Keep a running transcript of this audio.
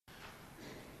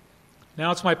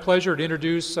Now it's my pleasure to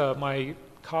introduce my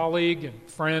colleague and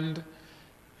friend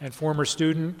and former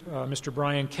student, Mr.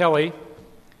 Brian Kelly.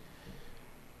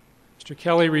 Mr.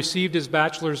 Kelly received his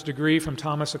bachelor's degree from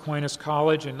Thomas Aquinas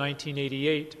College in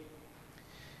 1988.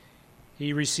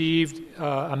 He received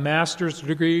a master's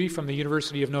degree from the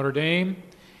University of Notre Dame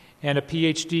and a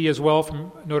PhD as well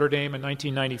from Notre Dame in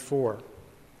 1994.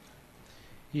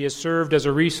 He has served as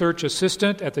a research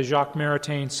assistant at the Jacques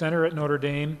Maritain Center at Notre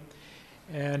Dame,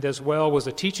 and as well was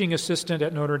a teaching assistant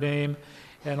at Notre Dame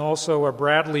and also a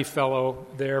Bradley Fellow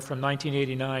there from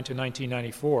 1989 to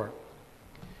 1994.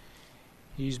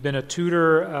 He's been a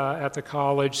tutor at the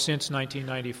college since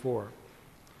 1994.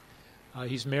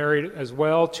 He's married as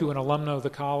well to an alumna of the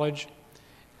college,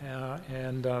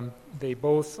 and they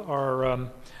both were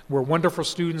wonderful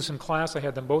students in class. I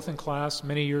had them both in class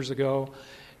many years ago,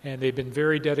 and they've been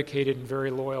very dedicated and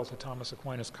very loyal to Thomas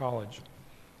Aquinas College.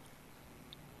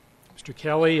 Mr.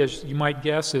 Kelly, as you might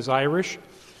guess, is Irish,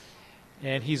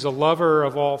 and he's a lover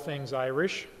of all things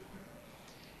Irish.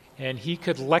 And he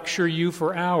could lecture you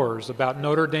for hours about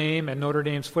Notre Dame and Notre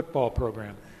Dame's football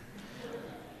program.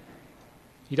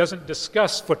 He doesn't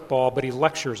discuss football, but he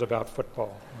lectures about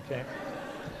football. Okay?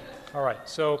 All right,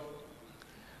 so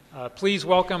please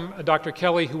welcome Dr.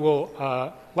 Kelly, who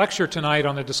will lecture tonight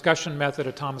on the discussion method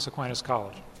at Thomas Aquinas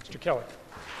College. Mr. Kelly.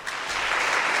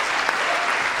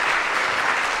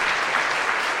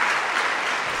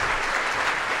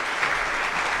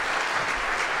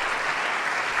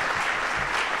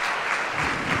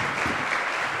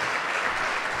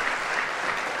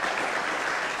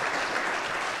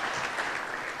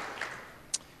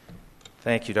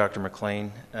 Thank you, Dr.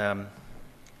 McLean. I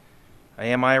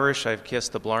am Irish. I've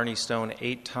kissed the Blarney Stone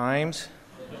 8 times,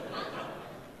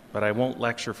 but I won't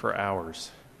lecture for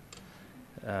hours.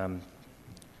 The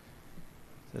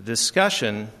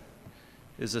discussion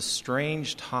is a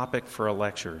strange topic for a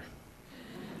lecture.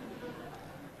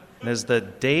 And as the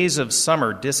days of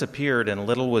summer disappeared and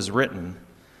little was written,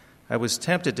 I was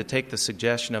tempted to take the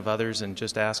suggestion of others and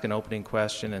just ask an opening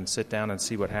question and sit down and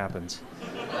see what happens.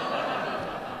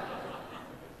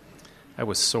 I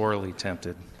was sorely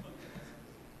tempted.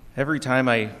 Every time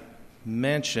I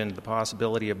mentioned the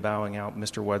possibility of bowing out,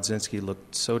 Mr. Wodzinski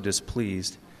looked so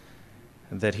displeased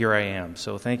that here I am.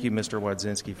 So thank you, Mr.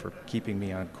 Wodzinski, for keeping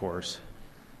me on course.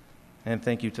 And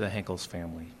thank you to the Henkels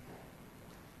family.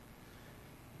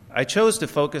 I chose to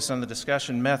focus on the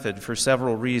discussion method for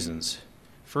several reasons.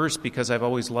 First, because I've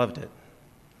always loved it.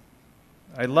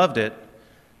 I loved it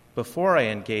before I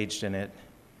engaged in it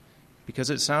because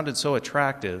it sounded so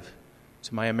attractive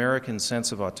to my American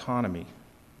sense of autonomy.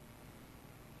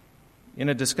 In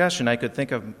a discussion, I could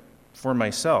think of for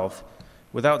myself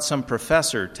without some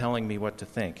professor telling me what to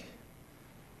think.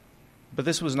 But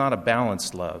this was not a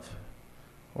balanced love,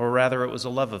 or rather it was a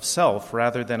love of self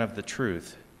rather than of the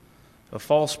truth, a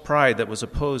false pride that was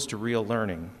opposed to real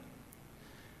learning.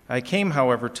 I came,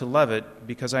 however, to love it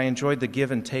because I enjoyed the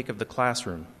give and take of the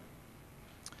classroom,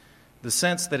 the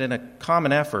sense that in a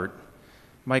common effort,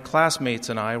 my classmates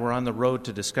and I were on the road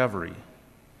to discovery.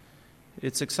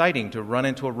 It's exciting to run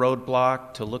into a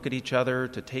roadblock, to look at each other,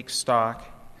 to take stock,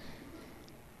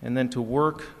 and then to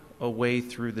work a way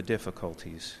through the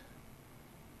difficulties.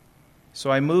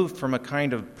 So I moved from a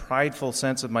kind of prideful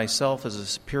sense of myself as a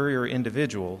superior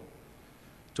individual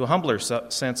to a humbler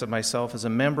sense of myself as a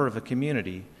member of a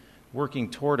community working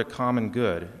toward a common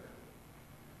good.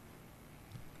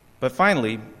 But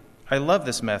finally, I love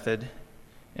this method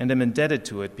and am indebted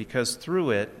to it because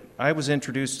through it, I was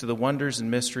introduced to the wonders and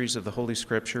mysteries of the Holy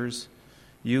Scriptures,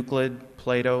 Euclid,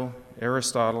 Plato,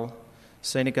 Aristotle,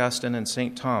 St. Augustine, and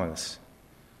St. Thomas.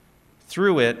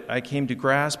 Through it, I came to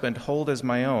grasp and hold as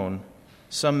my own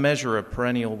some measure of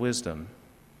perennial wisdom.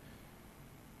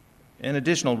 An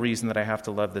additional reason that I have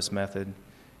to love this method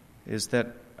is that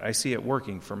I see it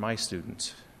working for my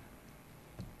students.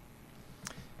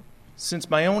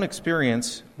 Since my own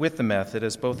experience with the method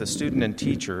as both a student and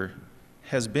teacher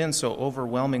has been so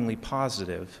overwhelmingly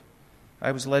positive,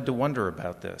 I was led to wonder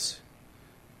about this.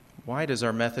 Why does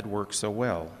our method work so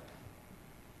well?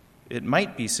 It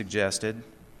might be suggested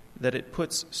that it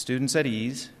puts students at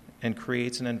ease and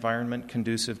creates an environment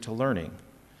conducive to learning,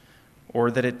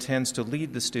 or that it tends to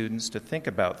lead the students to think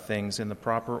about things in the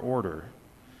proper order,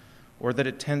 or that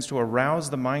it tends to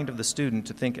arouse the mind of the student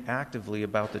to think actively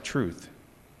about the truth,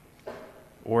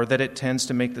 or that it tends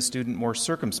to make the student more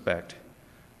circumspect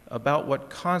about what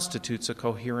constitutes a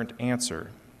coherent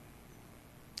answer,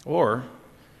 or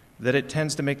that it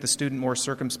tends to make the student more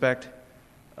circumspect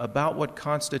about what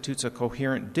constitutes a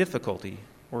coherent difficulty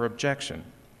or objection.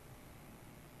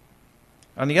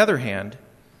 On the other hand,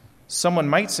 someone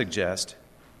might suggest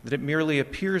that it merely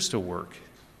appears to work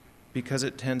because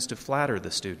it tends to flatter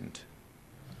the student.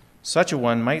 Such a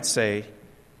one might say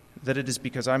that it is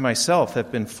because I myself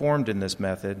have been formed in this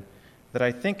method that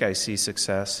I think I see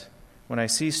success when I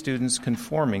see students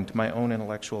conforming to my own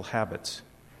intellectual habits.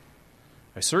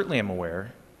 I certainly am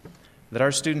aware that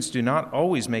our students do not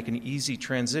always make an easy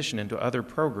transition into other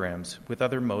programs with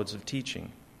other modes of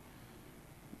teaching.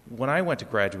 When I went to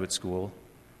graduate school,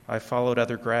 I followed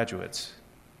other graduates.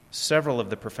 Several of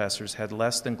the professors had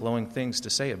less than glowing things to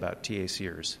say about T.A.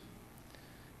 Sears.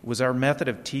 Was our method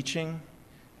of teaching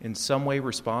in some way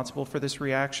responsible for this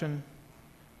reaction?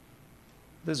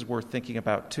 This is worth thinking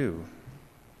about too.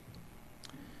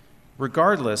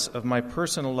 Regardless of my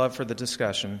personal love for the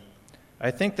discussion,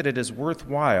 I think that it is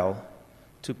worthwhile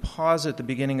to pause at the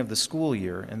beginning of the school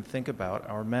year and think about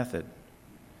our method.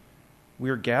 We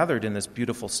are gathered in this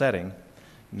beautiful setting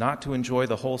not to enjoy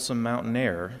the wholesome mountain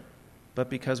air, but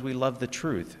because we love the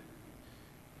truth.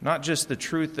 Not just the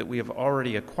truth that we have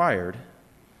already acquired,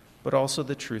 but also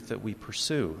the truth that we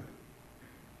pursue.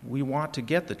 We want to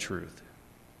get the truth.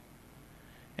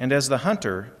 And as the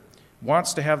hunter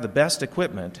wants to have the best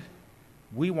equipment,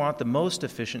 we want the most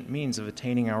efficient means of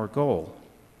attaining our goal.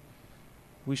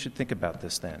 We should think about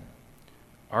this then.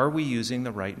 Are we using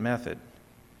the right method?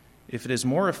 If it is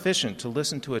more efficient to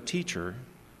listen to a teacher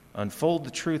unfold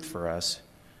the truth for us,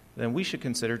 then we should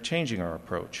consider changing our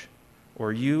approach.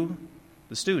 Or you,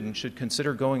 the student, should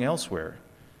consider going elsewhere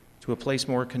to a place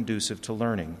more conducive to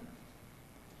learning.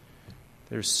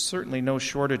 There's certainly no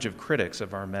shortage of critics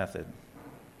of our method.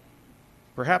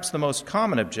 Perhaps the most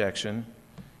common objection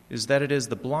is that it is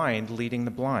the blind leading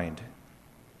the blind.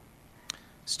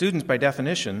 Students, by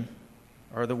definition,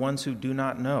 are the ones who do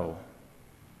not know.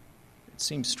 It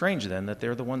seems strange, then, that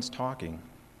they're the ones talking.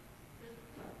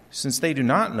 Since they do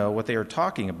not know what they are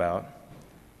talking about,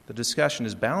 the discussion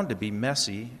is bound to be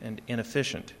messy and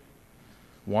inefficient,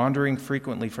 wandering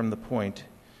frequently from the point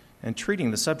and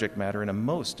treating the subject matter in a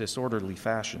most disorderly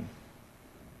fashion.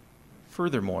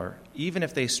 Furthermore, even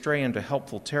if they stray into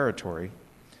helpful territory,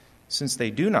 since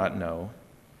they do not know,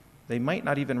 they might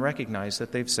not even recognize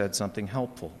that they've said something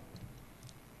helpful.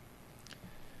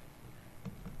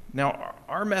 Now,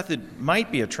 our method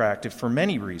might be attractive for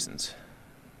many reasons,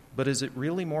 but is it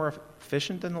really more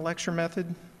efficient than the lecture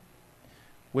method?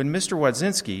 When Mr.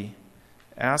 Wadzinski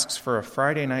asks for a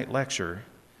Friday night lecture,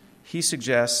 he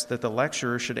suggests that the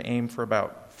lecturer should aim for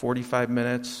about 45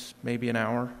 minutes, maybe an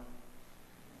hour.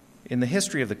 In the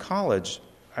history of the college,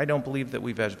 I don't believe that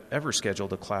we've ever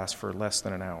scheduled a class for less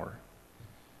than an hour.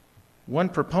 One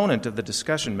proponent of the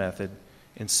discussion method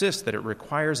insists that it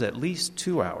requires at least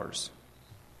 2 hours.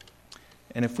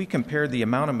 And if we compare the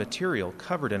amount of material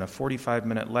covered in a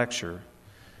 45-minute lecture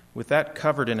with that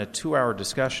covered in a 2-hour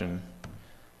discussion,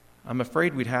 I'm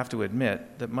afraid we'd have to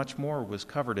admit that much more was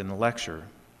covered in the lecture.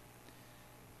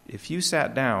 If you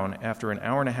sat down after an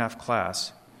hour-and-a-half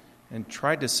class and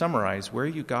tried to summarize where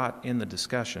you got in the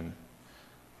discussion,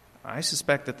 I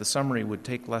suspect that the summary would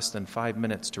take less than 5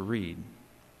 minutes to read,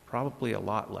 probably a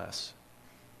lot less.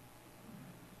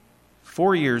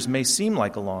 4 years may seem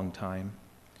like a long time,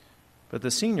 but the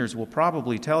seniors will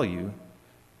probably tell you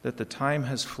that the time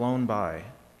has flown by.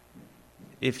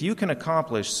 If you can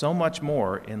accomplish so much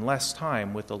more in less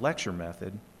time with the lecture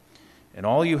method, and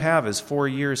all you have is 4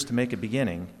 years to make a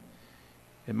beginning,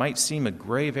 it might seem a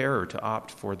grave error to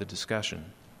opt for the discussion.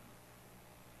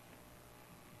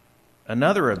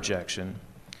 Another objection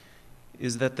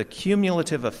is that the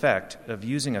cumulative effect of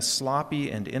using a sloppy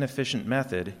and inefficient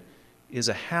method is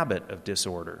a habit of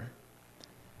disorder.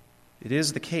 It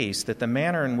is the case that the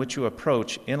manner in which you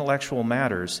approach intellectual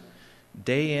matters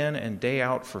day in and day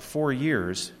out for 4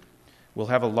 years will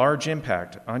have a large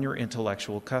impact on your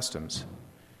intellectual customs.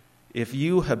 If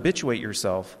you habituate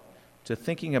yourself to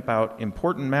thinking about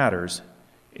important matters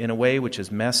in a way which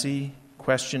is messy,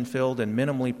 question-filled, and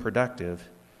minimally productive,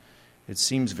 it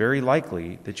seems very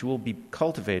likely that you will be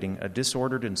cultivating a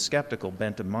disordered and skeptical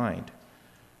bent of mind,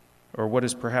 or what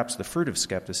is perhaps the fruit of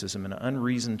skepticism, an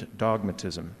unreasoned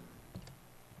dogmatism.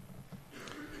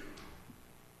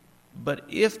 But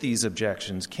if these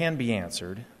objections can be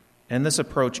answered, and this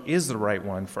approach is the right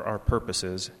one for our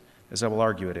purposes, as I will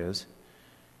argue it is,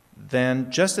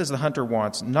 then just as the hunter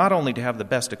wants not only to have the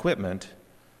best equipment,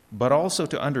 but also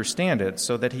to understand it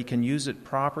so that he can use it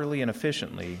properly and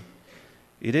efficiently,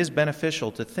 it is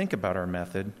beneficial to think about our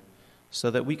method so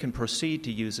that we can proceed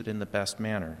to use it in the best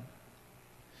manner.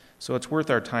 So it's worth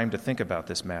our time to think about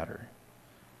this matter.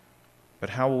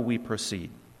 But how will we proceed?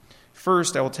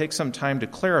 First, I will take some time to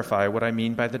clarify what I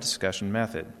mean by the discussion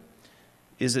method.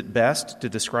 Is it best to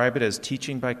describe it as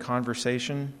teaching by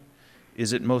conversation?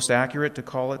 Is it most accurate to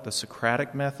call it the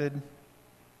Socratic method?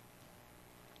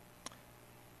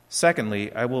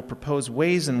 Secondly, I will propose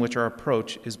ways in which our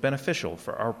approach is beneficial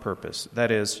for our purpose, that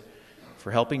is,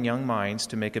 for helping young minds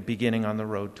to make a beginning on the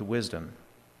road to wisdom.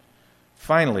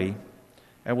 Finally,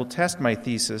 I will test my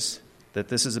thesis that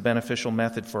this is a beneficial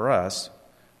method for us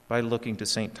by looking to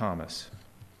St. Thomas.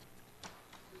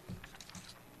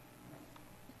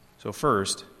 So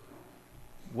first,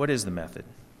 what is the method?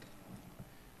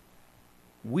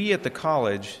 We at the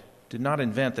college did not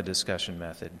invent the discussion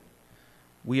method.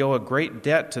 We owe a great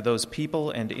debt to those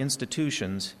people and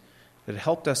institutions that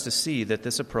helped us to see that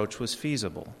this approach was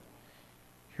feasible.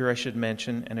 Here I should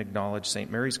mention and acknowledge St.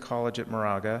 Mary's College at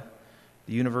Moraga,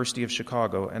 the University of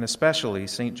Chicago, and especially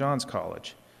St. John's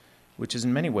College, which is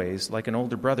in many ways like an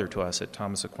older brother to us at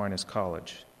Thomas Aquinas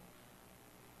College.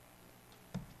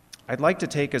 I'd like to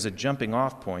take as a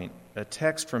jumping-off point a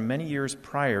text from many years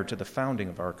prior to the founding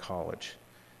of our college.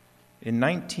 In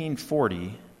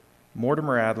 1940,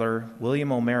 Mortimer Adler,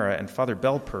 William O'Mara, and Father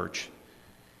Belperch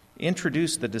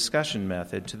introduced the discussion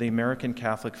method to the American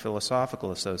Catholic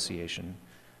Philosophical Association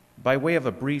by way of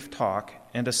a brief talk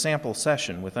and a sample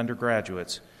session with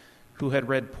undergraduates who had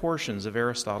read portions of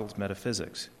Aristotle's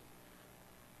Metaphysics.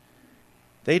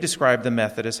 They described the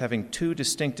method as having two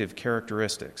distinctive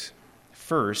characteristics.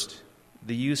 First,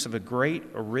 the use of a great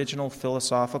original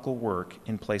philosophical work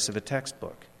in place of a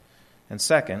textbook. And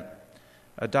second,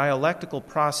 a dialectical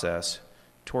process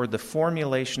toward the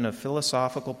formulation of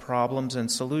philosophical problems and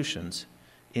solutions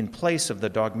in place of the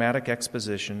dogmatic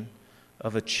exposition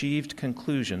of achieved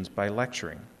conclusions by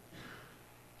lecturing.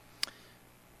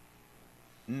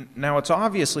 Now, it's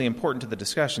obviously important to the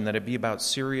discussion that it be about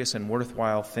serious and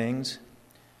worthwhile things.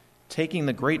 Taking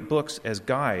the great books as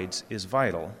guides is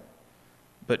vital,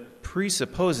 but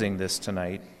presupposing this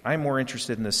tonight, I'm more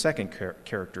interested in the second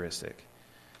characteristic,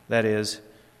 that is,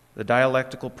 the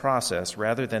dialectical process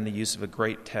rather than the use of a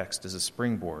great text as a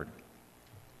springboard.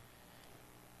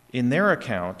 In their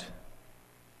account,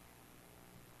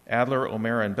 Adler,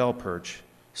 O'Mara, and Belperch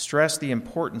stress the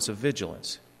importance of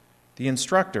vigilance. The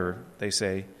instructor, they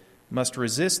say, must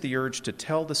resist the urge to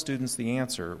tell the students the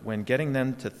answer when getting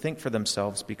them to think for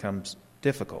themselves becomes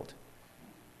difficult.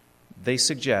 They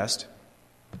suggest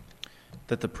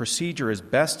that the procedure is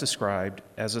best described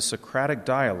as a Socratic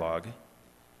dialogue,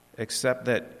 except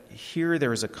that here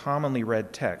there is a commonly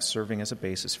read text serving as a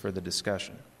basis for the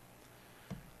discussion.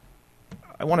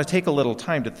 I want to take a little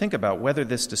time to think about whether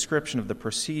this description of the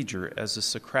procedure as a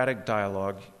Socratic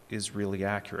dialogue is really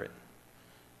accurate.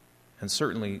 And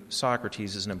certainly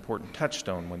Socrates is an important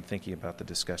touchstone when thinking about the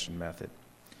discussion method.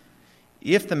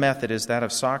 If the method is that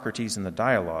of Socrates in the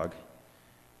dialogue,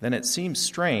 then it seems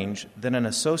strange that an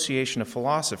association of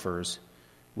philosophers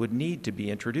would need to be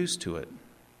introduced to it.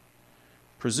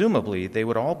 Presumably, they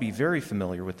would all be very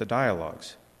familiar with the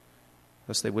dialogues,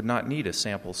 thus they would not need a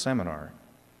sample seminar.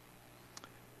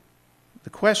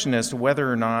 The question as to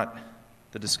whether or not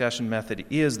the discussion method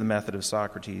is the method of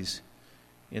Socrates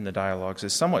in the dialogues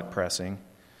is somewhat pressing,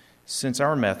 since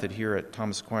our method here at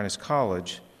Thomas Aquinas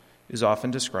College is often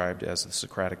described as the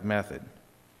Socratic method.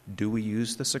 Do we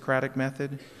use the Socratic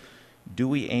method? Do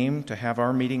we aim to have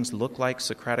our meetings look like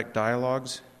Socratic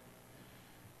dialogues?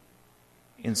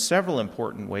 In several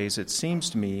important ways, it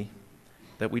seems to me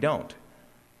that we don't.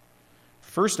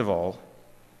 First of all,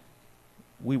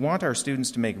 we want our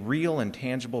students to make real and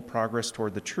tangible progress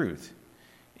toward the truth.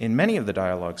 In many of the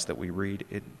dialogues that we read,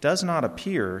 it does not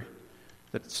appear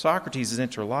that Socrates'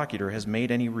 interlocutor has made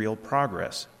any real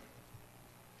progress.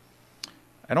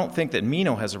 I don't think that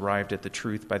Meno has arrived at the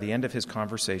truth by the end of his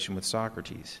conversation with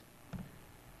Socrates.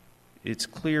 It's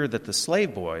clear that the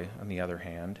slave boy, on the other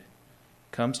hand,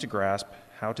 comes to grasp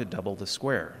how to double the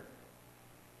square.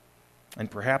 And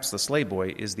perhaps the slave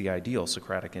boy is the ideal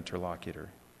Socratic interlocutor.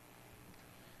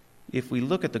 If we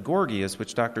look at the Gorgias,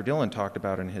 which Dr. Dillon talked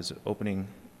about in his opening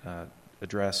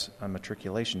address on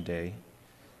Matriculation Day,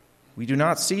 we do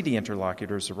not see the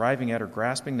interlocutors arriving at or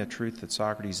grasping the truth that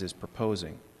Socrates is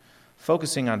proposing.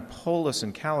 Focusing on Polus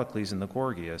and Callicles in the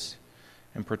Gorgias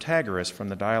and Protagoras from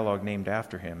the dialogue named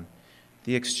after him,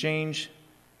 the exchange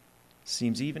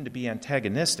seems even to be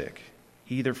antagonistic,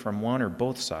 either from one or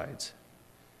both sides.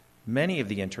 Many of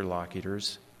the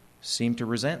interlocutors seem to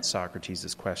resent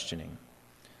Socrates' questioning,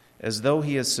 as though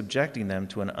he is subjecting them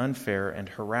to an unfair and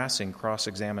harassing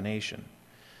cross-examination.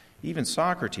 Even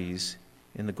Socrates,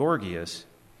 in the Gorgias,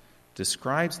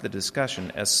 describes the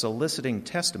discussion as soliciting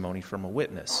testimony from a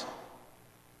witness.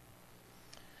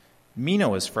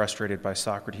 Meno is frustrated by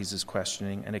Socrates'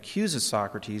 questioning and accuses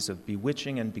Socrates of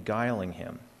bewitching and beguiling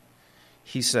him.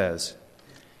 He says,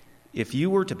 If you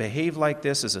were to behave like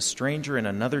this as a stranger in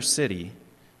another city,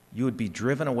 you would be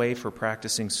driven away for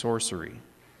practicing sorcery.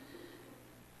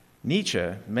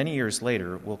 Nietzsche, many years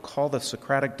later, will call the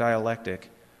Socratic dialectic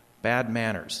bad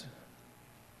manners.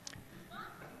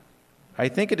 I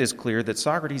think it is clear that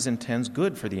Socrates intends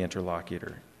good for the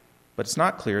interlocutor, but it's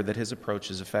not clear that his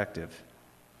approach is effective.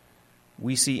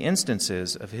 We see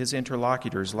instances of his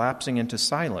interlocutors lapsing into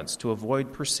silence to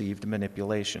avoid perceived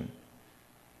manipulation.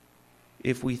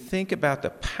 If we think about the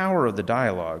power of the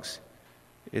dialogues,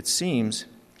 it seems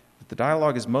that the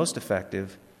dialogue is most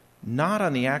effective not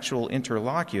on the actual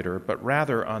interlocutor, but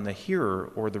rather on the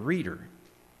hearer or the reader.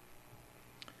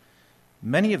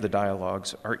 Many of the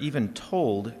dialogues are even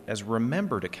told as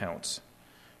remembered accounts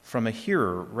from a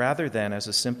hearer rather than as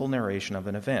a simple narration of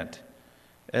an event,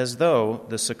 as though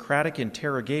the Socratic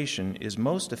interrogation is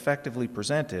most effectively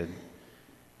presented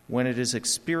when it is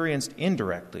experienced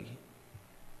indirectly,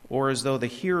 or as though the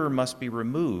hearer must be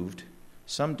removed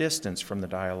some distance from the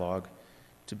dialogue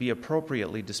to be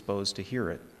appropriately disposed to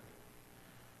hear it.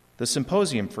 The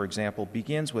symposium, for example,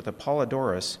 begins with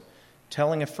Apollodorus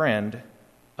telling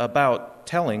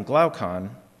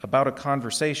Glaucon about a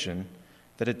conversation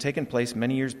that had taken place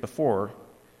many years before,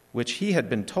 which he had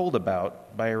been told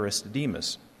about by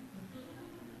Aristodemus.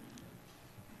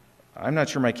 I'm not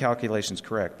sure my calculation is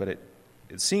correct, but it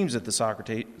seems that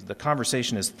the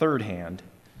conversation is third hand,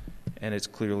 and it's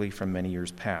clearly from many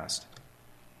years past.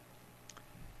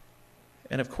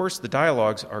 And of course, the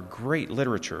dialogues are great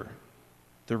literature.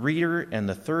 The reader and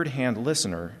the third-hand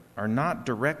listener are not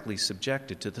directly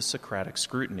subjected to the Socratic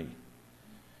scrutiny.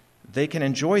 They can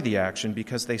enjoy the action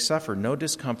because they suffer no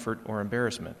discomfort or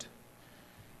embarrassment.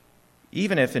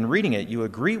 Even if in reading it you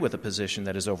agree with a position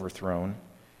that is overthrown,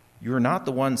 you are not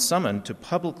the one summoned to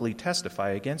publicly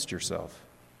testify against yourself.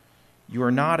 You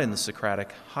are not in the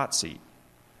Socratic hot seat.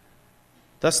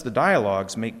 Thus, the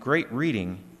dialogues make great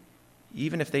reading,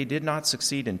 even if they did not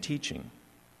succeed in teaching.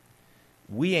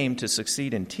 We aim to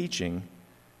succeed in teaching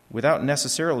without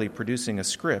necessarily producing a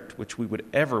script which we would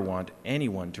ever want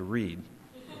anyone to read.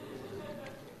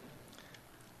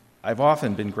 I've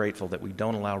often been grateful that we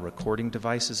don't allow recording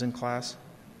devices in class.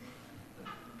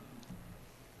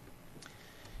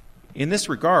 In this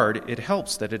regard, it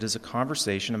helps that it is a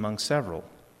conversation among several.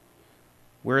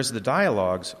 Whereas the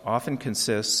dialogues often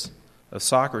consists of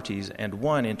Socrates and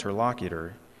one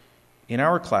interlocutor, in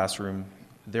our classroom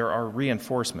there are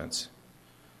reinforcements.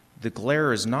 The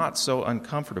glare is not so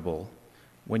uncomfortable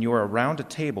when you are around a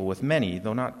table with many,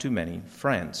 though not too many,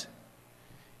 friends.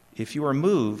 If you are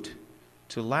moved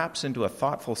to lapse into a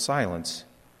thoughtful silence,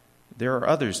 there are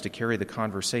others to carry the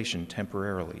conversation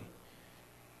temporarily.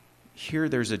 Here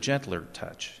there's a gentler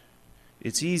touch.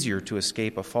 It's easier to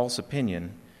escape a false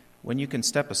opinion when you can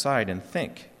step aside and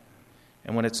think,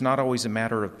 and when it's not always a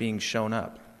matter of being shown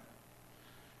up.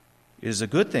 It is a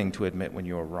good thing to admit when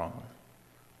you are wrong,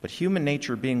 but human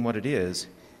nature being what it is,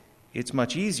 it's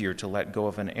much easier to let go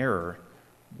of an error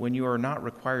when you are not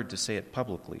required to say it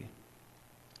publicly.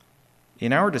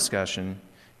 In our discussion,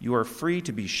 you are free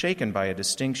to be shaken by a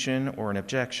distinction or an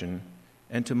objection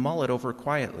and to mull it over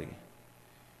quietly.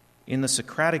 In the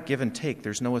Socratic give and take,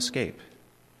 there's no escape.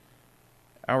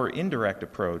 Our indirect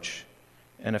approach,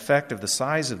 an effect of the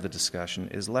size of the discussion,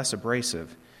 is less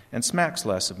abrasive and smacks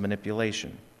less of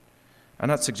manipulation. I'm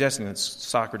not suggesting that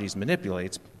Socrates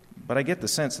manipulates, but I get the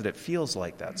sense that it feels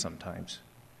like that sometimes.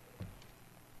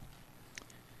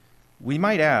 We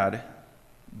might add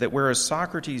that whereas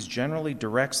Socrates generally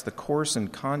directs the course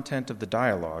and content of the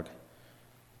dialogue,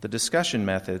 the discussion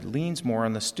method leans more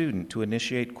on the student to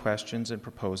initiate questions and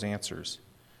propose answers.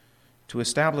 To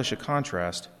establish a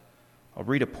contrast, I'll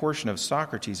read a portion of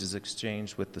Socrates'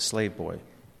 exchange with the slave boy.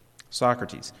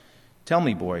 Socrates, tell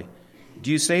me, boy,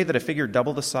 do you say that a figure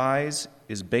double the size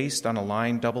is based on a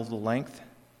line double the length?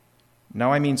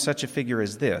 Now I mean such a figure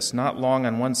as this, not long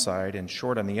on one side and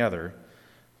short on the other,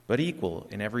 but equal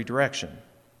in every direction,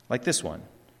 like this one,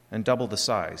 and double the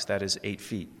size, that is 8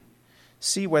 feet.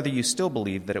 See whether you still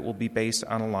believe that it will be based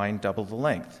on a line double the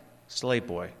length. Slave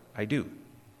boy, I do.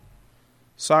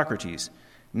 Socrates,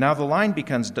 now the line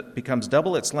becomes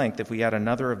double its length if we add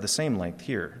another of the same length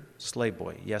here. Slave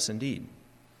boy, yes indeed.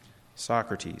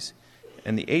 Socrates,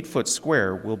 and the 8-foot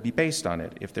square will be based on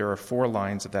it if there are 4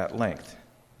 lines of that length.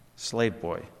 Slave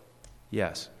boy,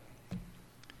 yes.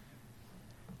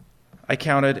 I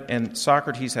counted, and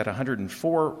Socrates had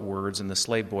 104 words, and the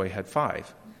slave boy had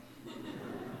 5.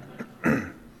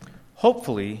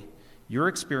 Hopefully, your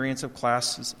experience of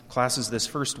classes this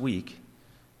first week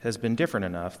has been different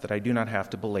enough that I do not have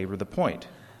to belabor the point.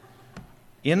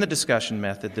 In the discussion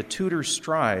method, the tutor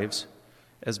strives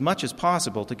as much as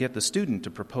possible to get the student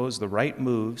to propose the right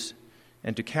moves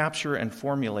and to capture and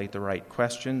formulate the right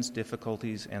questions,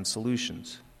 difficulties, and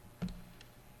solutions.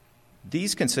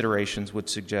 These considerations would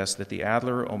suggest that the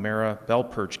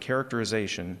Adler-O'Mara-Bell-Perch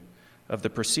characterization of the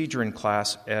procedure in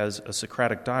class as a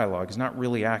Socratic dialogue is not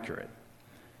really accurate.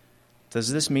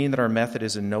 Does this mean that our method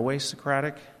is in no way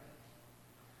Socratic?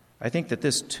 I think that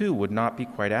this, too, would not be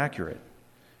quite accurate.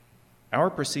 Our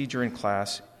procedure in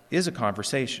class is a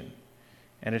conversation,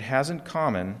 and it has in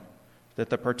common that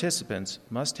the participants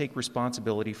must take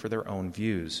responsibility for their own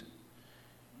views.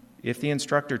 If the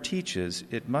instructor teaches,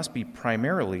 it must be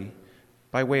primarily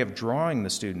by way of drawing the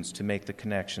students to make the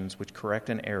connections which correct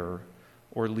an error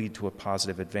or lead to a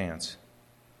positive advance.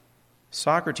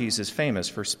 Socrates is famous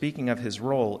for speaking of his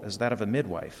role as that of a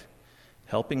midwife,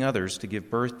 helping others to give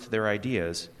birth to their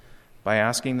ideas by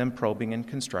asking them probing and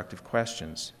constructive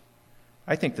questions.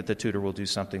 I think that the tutor will do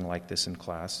something like this in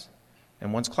class,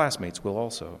 and one's classmates will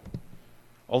also.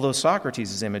 Although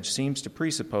Socrates' image seems to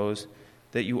presuppose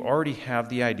that you already have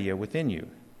the idea within you,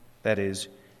 that is,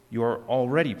 you are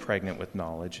already pregnant with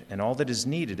knowledge, and all that is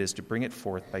needed is to bring it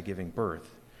forth by giving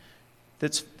birth.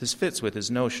 This fits with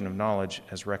his notion of knowledge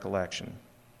as recollection.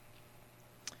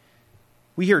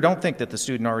 We here don't think that the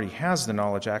student already has the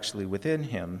knowledge actually within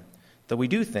him, though we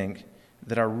do think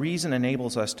that our reason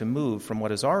enables us to move from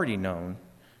what is already known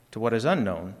to what is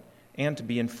unknown and to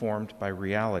be informed by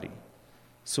reality.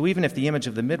 So even if the image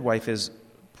of the midwife is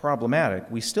problematic,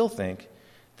 we still think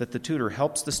that the tutor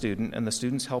helps the student and the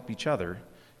students help each other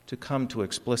to come to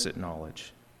explicit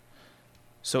knowledge.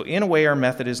 So in a way, our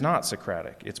method is not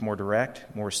Socratic. It's more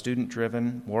direct, more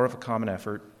student-driven, more of a common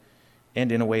effort,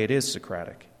 and in a way it is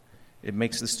Socratic. It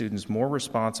makes the students more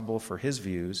responsible for his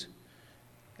views,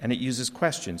 and it uses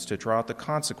questions to draw out the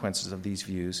consequences of these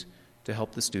views to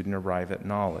help the student arrive at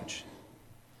knowledge.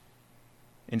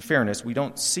 In fairness, we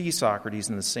don't see Socrates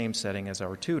in the same setting as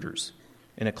our tutors,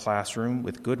 in a classroom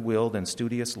with good-willed and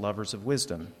studious lovers of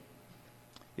wisdom.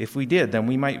 If we did, then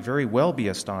we might very well be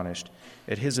astonished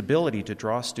at his ability to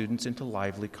draw students into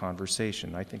lively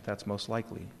conversation. I think that's most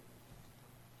likely.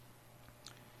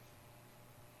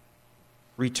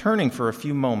 Returning for a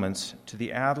few moments to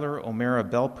the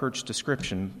Adler-O'Mara-Bell-Perch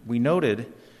description, we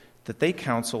noted that they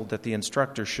counseled that the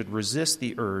instructor should resist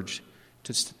the urge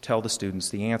to tell the students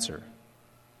the answer.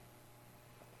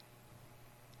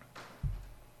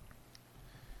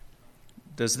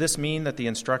 Does this mean that the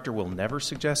instructor will never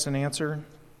suggest an answer?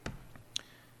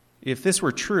 If this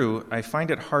were true, I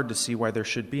find it hard to see why there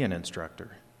should be an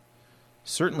instructor.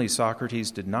 Certainly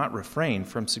Socrates did not refrain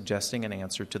from suggesting an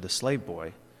answer to the slave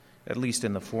boy, at least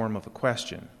in the form of a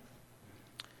question.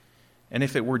 And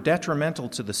if it were detrimental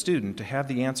to the student to have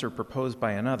the answer proposed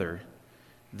by another,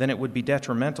 then it would be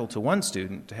detrimental to one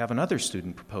student to have another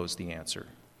student propose the answer.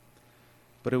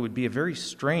 But it would be a very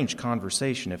strange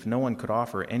conversation if no one could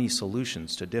offer any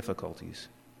solutions to difficulties.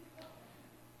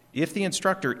 If the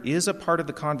instructor is a part of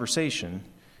the conversation,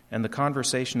 and the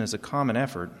conversation is a common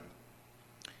effort,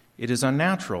 it is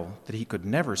unnatural that he could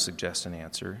never suggest an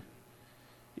answer.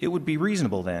 It would be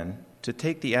reasonable, then, to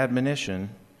take the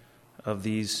admonition of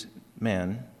these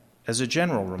men as a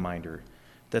general reminder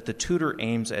that the tutor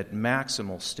aims at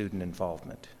maximal student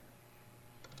involvement.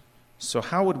 So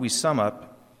how would we sum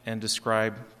up and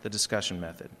describe the discussion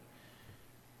method?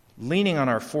 Leaning on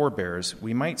our forebears,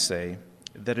 we might say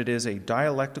that it is a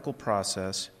dialectical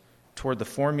process toward the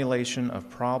formulation of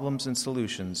problems and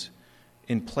solutions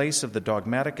in place of the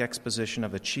dogmatic exposition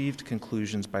of achieved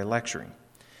conclusions by lecturing.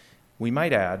 We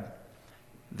might add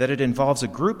that it involves a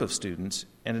group of students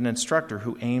and an instructor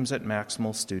who aims at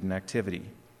maximal student activity.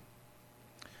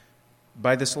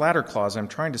 By this latter clause, I'm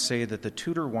trying to say that the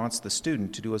tutor wants the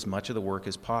student to do as much of the work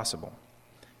as possible.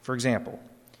 For example,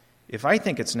 if I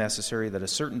think it's necessary that a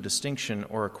certain distinction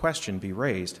or a question be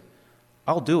raised,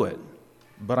 I'll do it,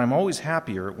 but I'm always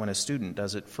happier when a student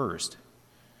does it first.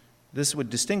 This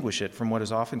would distinguish it from what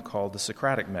is often called the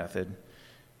Socratic method,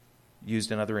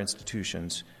 used in other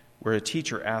institutions, where a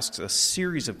teacher asks a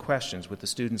series of questions with the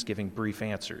students giving brief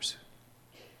answers.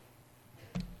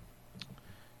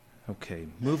 Okay,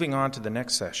 moving on to the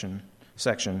next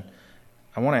section,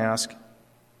 I want to ask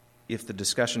if the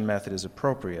discussion method is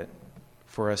appropriate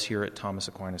for us here at Thomas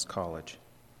Aquinas College.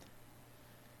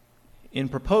 In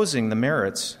proposing the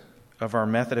merits of our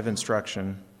method of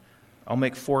instruction, I'll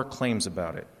make 4 claims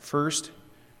about it. First,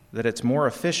 that it's more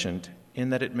efficient in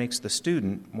that it makes the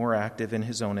student more active in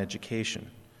his own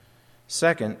education.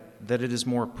 Second, that it is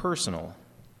more personal.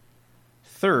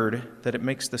 Third, that it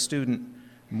makes the student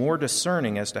more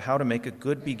discerning as to how to make a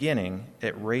good beginning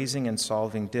at raising and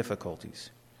solving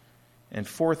difficulties. And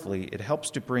fourthly, it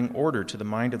helps to bring order to the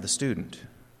mind of the student.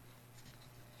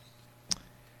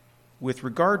 With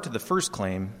regard to the first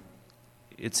claim,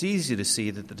 it's easy to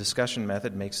see that the discussion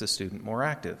method makes the student more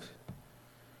active.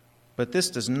 But this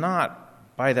does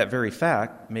not, by that very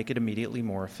fact, make it immediately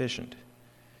more efficient.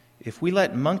 If we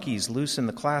let monkeys loose in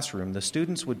the classroom, the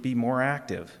students would be more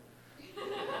active.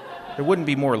 There wouldn't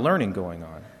be more learning going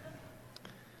on.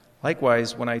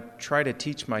 Likewise, when I try to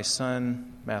teach my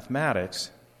son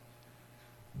mathematics,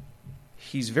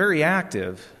 he's very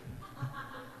active,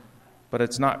 but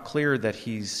it's not clear that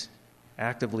he's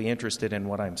actively interested in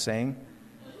what I'm saying.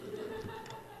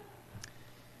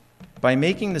 By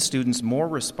making the students more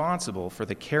responsible for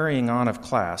the carrying on of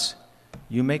class,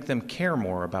 you make them care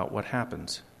more about what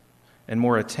happens and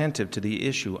more attentive to the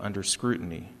issue under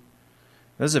scrutiny.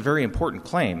 This is a very important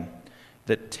claim,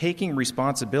 that taking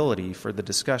responsibility for the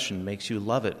discussion makes you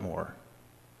love it more.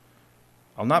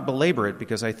 I'll not belabor it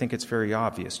because I think it's very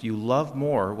obvious. You love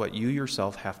more what you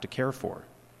yourself have to care for.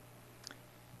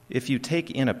 If you take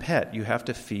in a pet, you have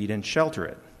to feed and shelter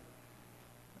it.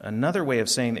 Another way of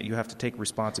saying that you have to take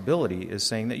responsibility is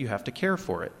saying that you have to care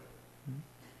for it.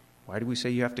 Why do we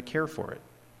say you have to care for it?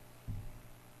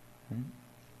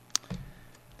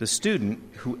 The student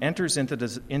who enters into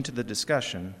the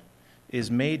discussion is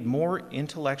made more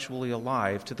intellectually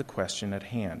alive to the question at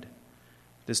hand.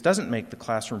 This doesn't make the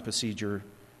classroom procedure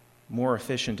more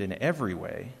efficient in every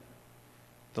way.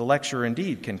 The lecture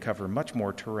indeed can cover much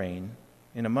more terrain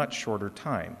in a much shorter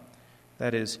time.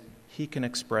 That is, he can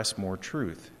express more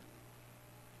truth.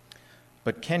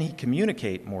 But can he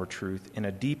communicate more truth in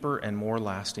a deeper and more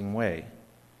lasting way?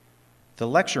 The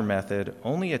lecture method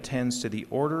only attends to the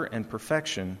order and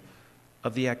perfection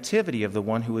of the activity of the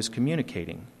one who is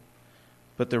communicating,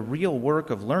 but the real work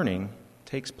of learning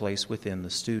takes place within the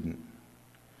student.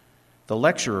 The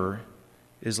lecturer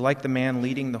is like the man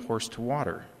leading the horse to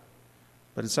water,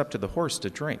 but it's up to the horse to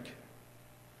drink.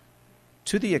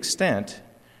 To the extent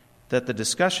that the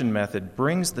discussion method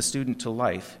brings the student to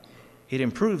life, it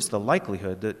improves the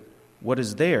likelihood that what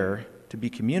is there to be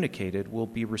communicated will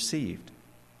be received.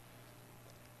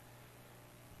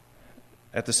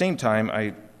 At the same time,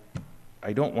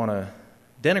 I don't want to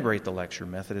denigrate the lecture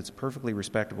method. It's a perfectly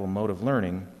respectable mode of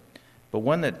learning, but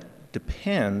one that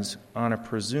depends on a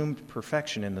presumed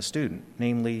perfection in the student,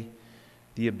 namely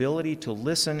the ability to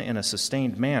listen in a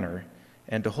sustained manner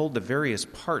and to hold the various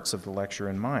parts of the lecture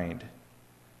in mind.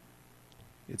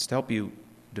 It's to help you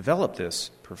develop this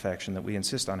perfection that we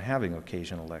insist on having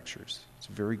occasional lectures. It's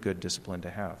a very good discipline to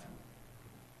have.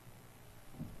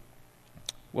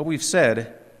 What we've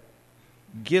said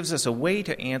gives us a way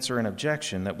to answer an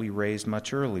objection that we raised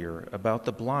much earlier about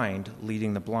the blind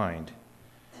leading the blind.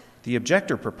 The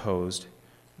objector proposed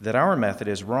that our method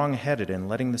is wrong-headed in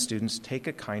letting the students take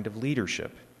a kind of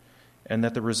leadership, and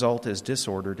that the result is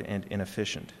disordered and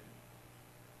inefficient.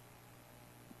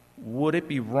 Would it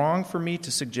be wrong for me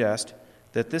to suggest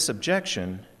that this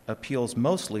objection appeals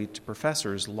mostly to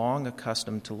professors long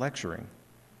accustomed to lecturing?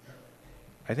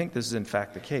 I think this is in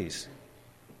fact the case.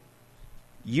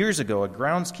 Years ago, a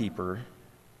groundskeeper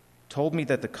told me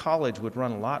that the college would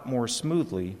run a lot more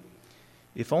smoothly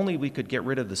if only we could get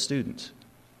rid of the students.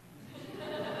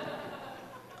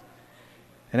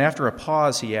 And after a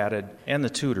pause, he added, and the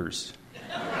tutors.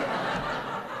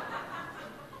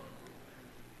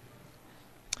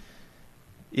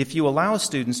 If you allow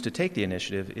students to take the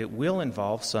initiative, it will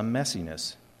involve some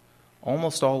messiness.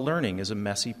 Almost all learning is a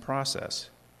messy process.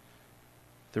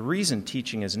 The reason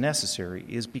teaching is necessary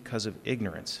is because of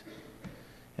ignorance.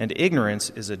 And ignorance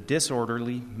is a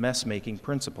disorderly, mess-making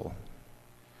principle.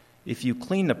 If you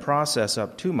clean the process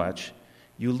up too much,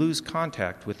 you lose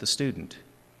contact with the student.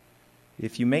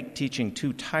 If you make teaching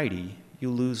too tidy, you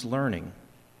lose learning.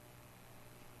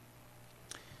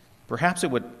 Perhaps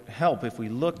it would help if we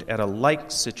looked at a like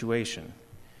situation.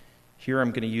 Here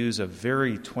I'm going to use a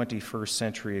very 21st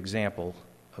century example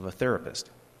of a therapist.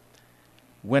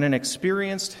 When an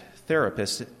experienced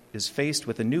therapist is faced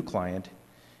with a new client,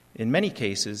 in many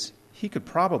cases, he could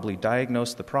probably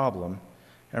diagnose the problem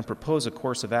and propose a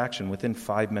course of action within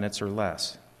 5 minutes or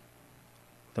less.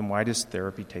 Then why does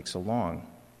therapy take so long?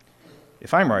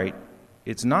 If I'm right,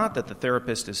 it's not that the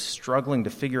therapist is struggling to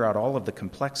figure out all of the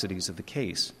complexities of the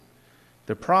case.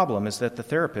 The problem is that the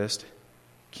therapist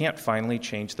can't finally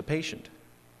change the patient.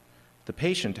 The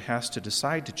patient has to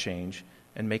decide to change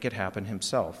and make it happen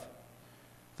himself.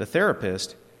 The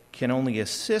therapist can only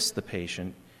assist the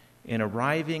patient in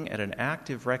arriving at an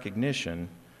active recognition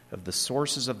of the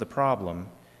sources of the problem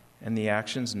and the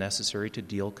actions necessary to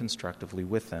deal constructively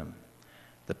with them.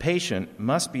 The patient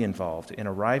must be involved in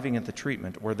arriving at the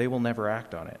treatment or they will never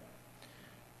act on it.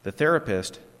 The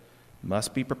therapist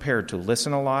must be prepared to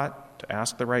listen a lot, to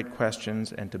ask the right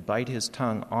questions, and to bite his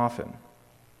tongue often.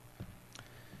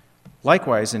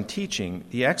 Likewise, in teaching,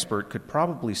 the expert could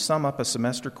probably sum up a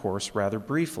semester course rather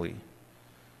briefly,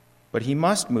 but he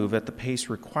must move at the pace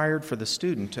required for the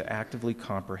student to actively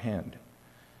comprehend.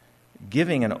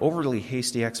 Giving an overly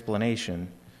hasty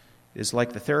explanation is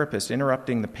like the therapist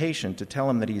interrupting the patient to tell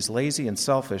him that he's lazy and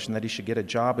selfish and that he should get a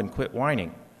job and quit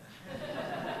whining.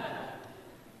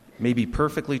 May be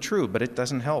perfectly true, but it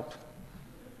doesn't help.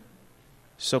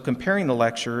 So comparing the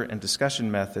lecture and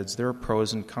discussion methods, there are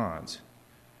pros and cons.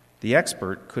 The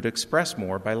expert could express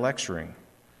more by lecturing,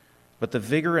 but the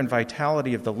vigor and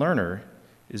vitality of the learner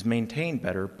is maintained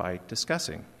better by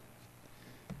discussing.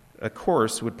 A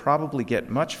course would probably get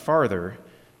much farther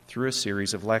through a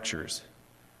series of lectures,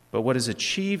 but what is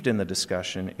achieved in the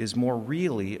discussion is more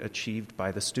really achieved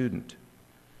by the student.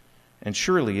 And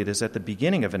surely it is at the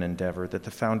beginning of an endeavor that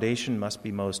the foundation must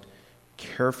be most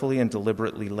carefully and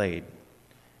deliberately laid.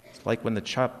 It's like when the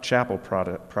chapel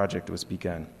project was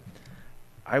begun.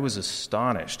 I was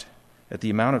astonished at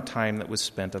the amount of time that was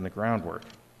spent on the groundwork.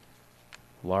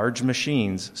 Large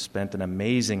machines spent an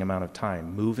amazing amount of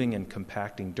time moving and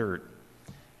compacting dirt,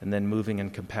 and then moving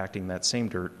and compacting that same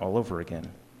dirt all over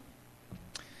again.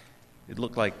 It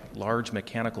looked like large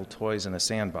mechanical toys in a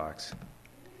sandbox.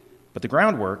 But the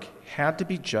groundwork had to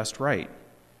be just right,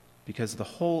 because the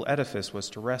whole edifice was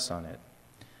to rest on it.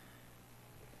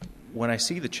 When I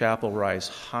see the chapel rise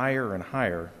higher and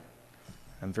higher,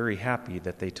 I'm very happy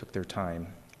that they took their time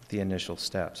with the initial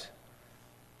steps.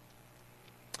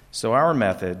 So our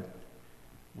method,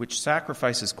 which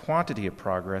sacrifices quantity of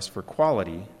progress for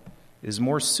quality, is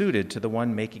more suited to the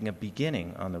one making a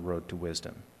beginning on the road to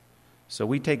wisdom. So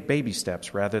we take baby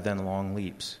steps rather than long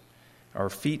leaps. Our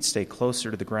feet stay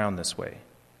closer to the ground this way.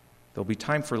 There'll be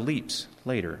time for leaps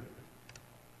later.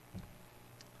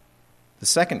 The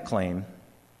second claim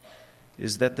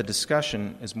is that the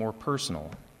discussion is more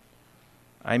personal.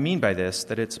 I mean by this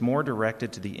that it's more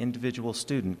directed to the individual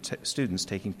students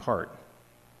taking part.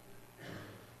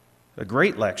 A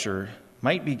great lecture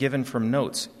might be given from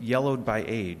notes yellowed by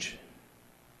age,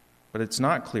 but it's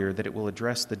not clear that it will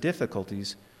address the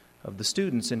difficulties of the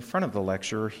students in front of the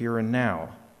lecturer here and now.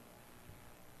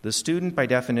 The student, by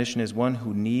definition, is one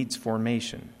who needs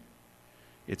formation.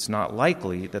 It's not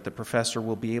likely that the professor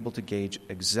will be able to gauge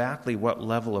exactly what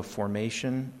level of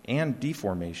formation and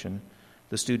deformation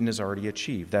the student has already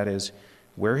achieved. That is,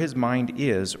 where his mind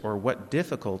is or what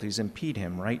difficulties impede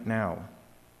him right now.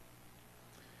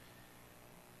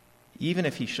 Even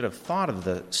if he should have thought of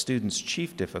the student's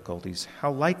chief difficulties,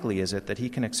 how likely is it that he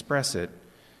can express it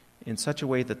in such a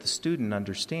way that the student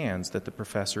understands that the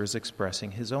professor is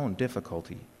expressing his own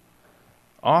difficulty?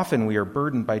 Often we are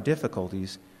burdened by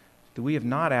difficulties that we have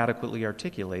not adequately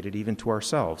articulated even to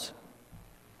ourselves.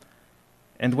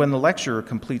 And when the lecturer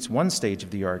completes one stage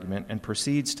of the argument and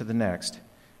proceeds to the next,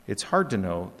 it's hard to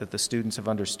know that the students have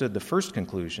understood the first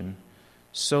conclusion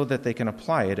so that they can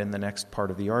apply it in the next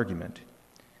part of the argument.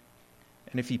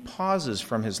 And if he pauses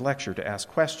from his lecture to ask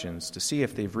questions to see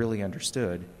if they've really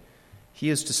understood, he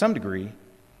is to some degree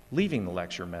leaving the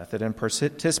lecture method and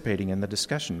participating in the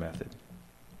discussion method.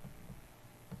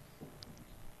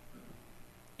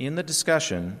 In the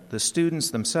discussion, the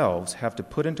students themselves have to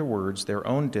put into words their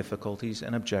own difficulties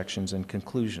and objections and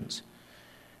conclusions.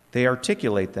 They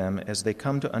articulate them as they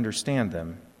come to understand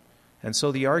them, and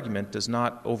so the argument does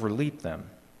not overleap them.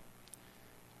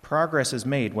 Progress is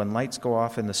made when lights go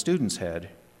off in the student's head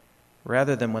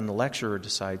rather than when the lecturer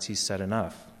decides he's said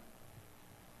enough.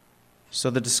 So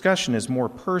the discussion is more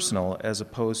personal as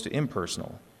opposed to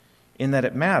impersonal, in that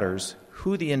it matters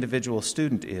who the individual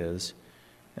student is,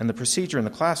 and the procedure in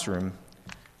the classroom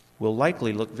will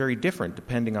likely look very different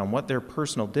depending on what their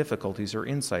personal difficulties or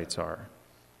insights are.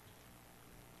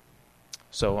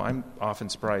 So I'm often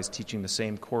surprised teaching the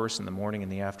same course in the morning and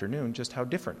the afternoon just how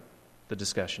different the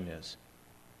discussion is.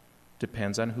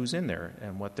 Depends on who's in there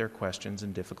and what their questions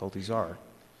and difficulties are.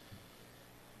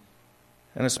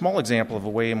 And a small example of a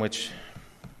way in which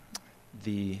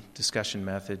the discussion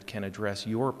method can address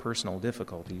your personal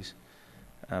difficulties,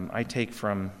 I take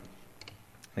from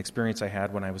an experience I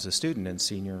had when I was a student in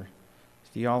senior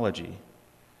theology.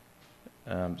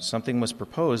 Something was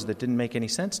proposed that didn't make any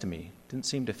sense to me, didn't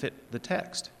seem to fit the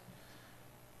text.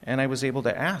 And I was able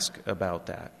to ask about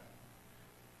that.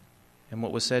 And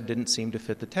what was said didn't seem to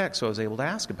fit the text, so I was able to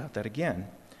ask about that again.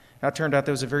 Now, it turned out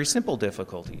there was a very simple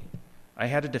difficulty. I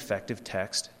had a defective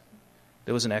text.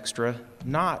 There was an extra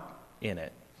not in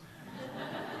it.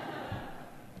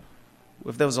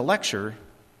 If there was a lecture,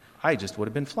 I just would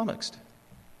have been flummoxed.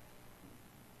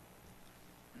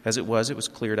 As it was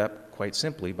cleared up quite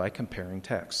simply by comparing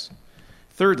texts.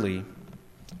 Thirdly,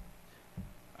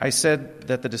 I said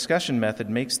that the discussion method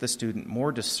makes the student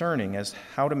more discerning as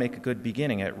how to make a good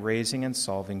beginning at raising and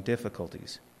solving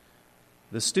difficulties.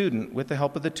 The student, with the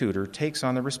help of the tutor, takes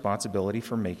on the responsibility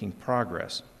for making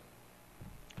progress.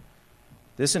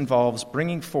 This involves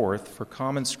bringing forth for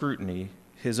common scrutiny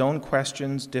his own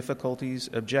questions, difficulties,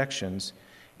 objections,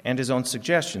 and his own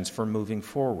suggestions for moving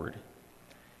forward.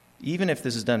 Even if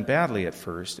this is done badly at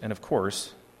first, and of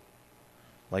course,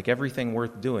 like everything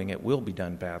worth doing, it will be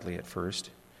done badly at first,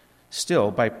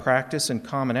 still, by practice and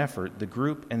common effort, the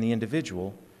group and the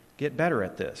individual get better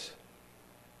at this.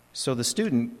 So the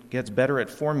student gets better at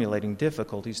formulating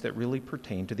difficulties that really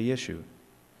pertain to the issue.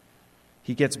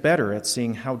 He gets better at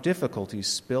seeing how difficulties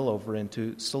spill over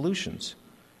into solutions.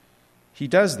 He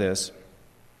does this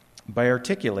by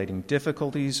articulating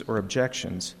difficulties or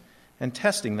objections and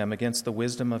testing them against the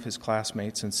wisdom of his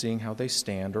classmates and seeing how they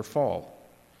stand or fall.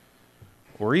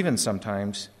 Or even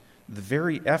sometimes, the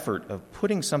very effort of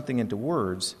putting something into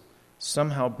words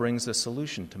somehow brings a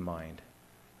solution to mind.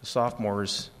 The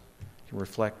sophomores can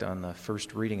reflect on the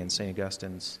first reading in St.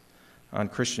 Augustine's on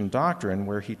Christian doctrine,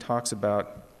 where he talks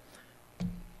about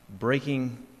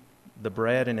breaking the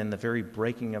bread, and in the very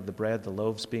breaking of the bread, the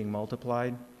loaves being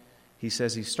multiplied. He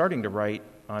says he's starting to write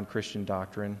on Christian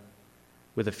doctrine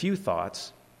with a few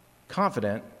thoughts,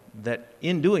 confident that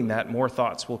in doing that, more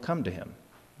thoughts will come to him.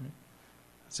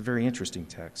 It's a very interesting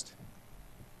text,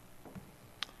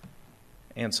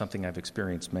 and something I've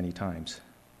experienced many times.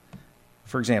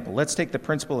 For example, let's take the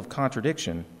principle of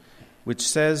contradiction, which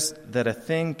says that a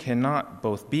thing cannot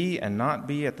both be and not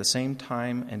be at the same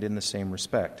time and in the same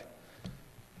respect.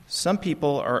 Some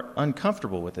people are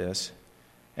uncomfortable with this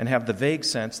and have the vague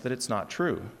sense that it's not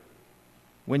true.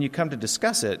 When you come to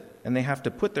discuss it and they have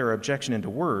to put their objection into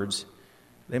words,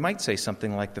 they might say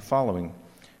something like the following: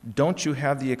 "Don't you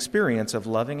have the experience of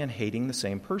loving and hating the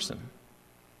same person?"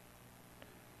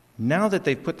 Now that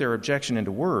they've put their objection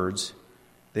into words,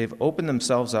 they've opened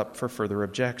themselves up for further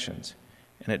objections.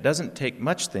 And it doesn't take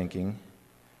much thinking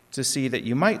to see that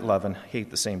you might love and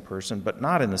hate the same person, but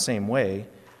not in the same way,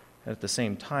 at the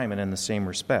same time, and in the same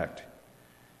respect.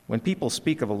 When people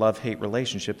speak of a love-hate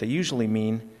relationship, they usually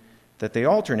mean that they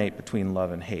alternate between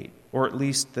love and hate, or at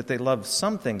least that they love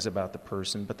some things about the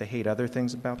person, but they hate other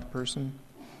things about the person.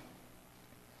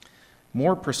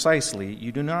 More precisely,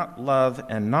 you do not love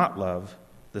and not love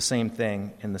the same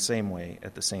thing in the same way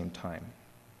at the same time.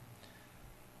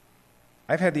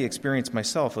 I've had the experience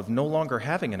myself of no longer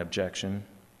having an objection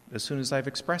as soon as I've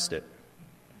expressed it.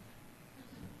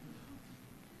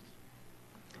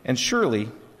 And surely,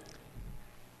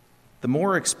 the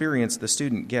more experience the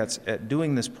student gets at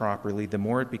doing this properly, the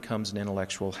more it becomes an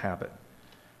intellectual habit.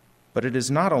 But it is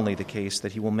not only the case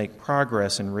that he will make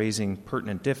progress in raising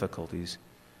pertinent difficulties.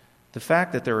 The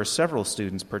fact that there are several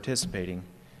students participating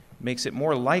makes it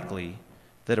more likely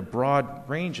that a broad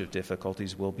range of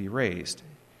difficulties will be raised.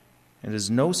 It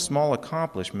is no small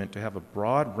accomplishment to have a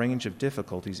broad range of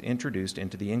difficulties introduced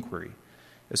into the inquiry,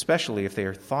 especially if they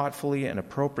are thoughtfully and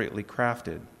appropriately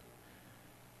crafted.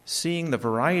 Seeing the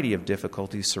variety of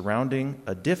difficulties surrounding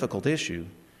a difficult issue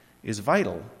is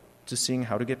vital to seeing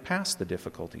how to get past the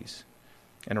difficulties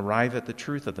and arrive at the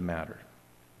truth of the matter.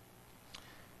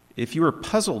 If you are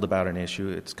puzzled about an issue,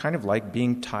 it's kind of like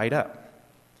being tied up.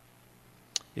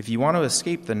 If you want to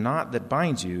escape the knot that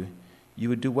binds you, you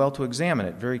would do well to examine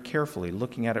it very carefully,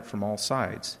 looking at it from all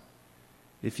sides.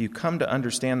 If you come to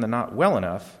understand the knot well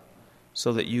enough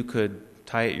so that you could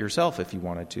tie it yourself if you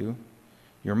wanted to,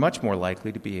 you're much more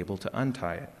likely to be able to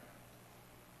untie it.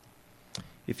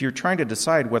 If you're trying to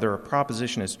decide whether a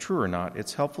proposition is true or not,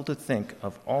 it's helpful to think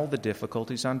of all the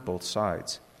difficulties on both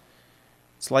sides.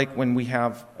 It's like when we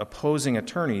have opposing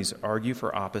attorneys argue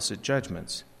for opposite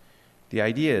judgments. The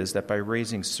idea is that by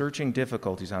raising searching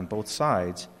difficulties on both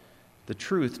sides, the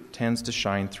truth tends to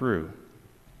shine through.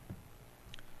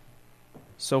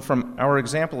 So from our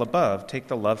example above, take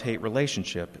the love-hate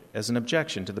relationship as an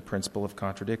objection to the principle of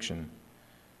contradiction.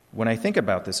 When I think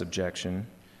about this objection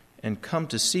and come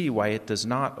to see why it does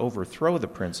not overthrow the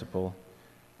principle,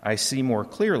 I see more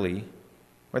clearly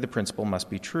why the principle must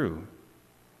be true.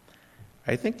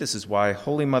 I think this is why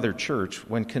Holy Mother Church,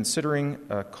 when considering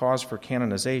a cause for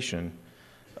canonization,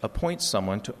 appoints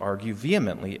someone to argue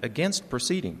vehemently against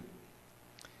proceeding.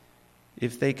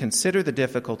 If they consider the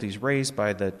difficulties raised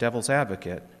by the devil's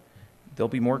advocate, they'll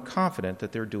be more confident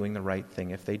that they're doing the right thing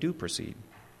if they do proceed.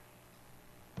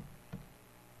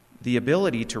 The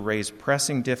ability to raise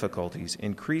pressing difficulties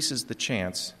increases the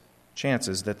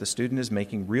chances that the student is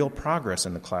making real progress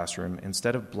in the classroom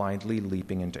instead of blindly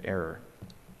leaping into error.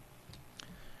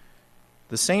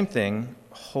 The same thing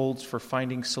holds for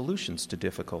finding solutions to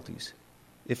difficulties.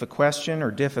 If a question or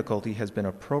difficulty has been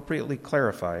appropriately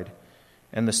clarified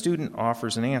and the student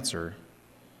offers an answer,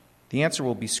 the answer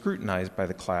will be scrutinized by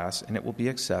the class and it will be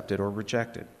accepted or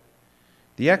rejected.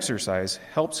 The exercise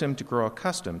helps him to grow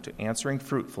accustomed to answering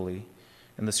fruitfully,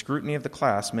 and the scrutiny of the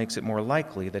class makes it more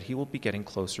likely that he will be getting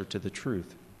closer to the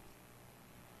truth.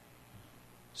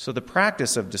 So the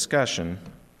practice of discussion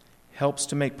helps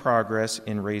to make progress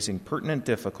in raising pertinent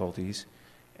difficulties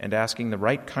and asking the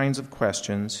right kinds of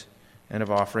questions and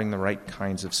of offering the right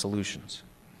kinds of solutions.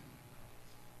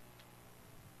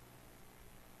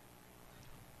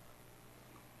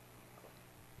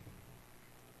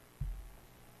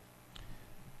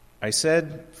 I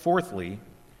said, fourthly,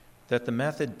 that the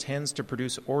method tends to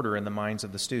produce order in the minds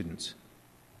of the students.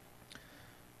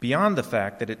 Beyond the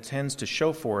fact that it tends to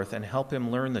show forth and help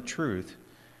him learn the truth,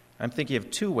 I'm thinking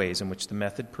of two ways in which the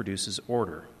method produces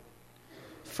order.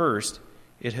 First,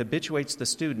 it habituates the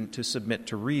student to submit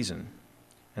to reason.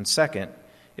 And second,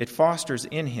 it fosters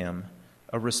in him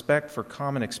a respect for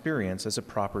common experience as a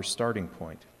proper starting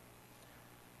point.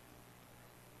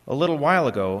 A little while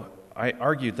ago, I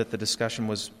argued that the discussion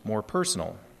was more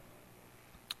personal,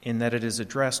 in that it is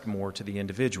addressed more to the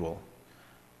individual.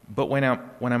 But when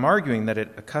I'm arguing that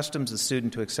it accustoms the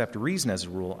student to accept reason as a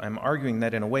rule, I'm arguing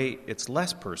that in a way it's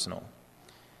less personal.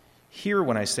 Here,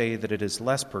 when I say that it is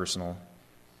less personal,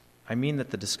 I mean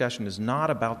that the discussion is not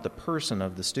about the person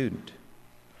of the student.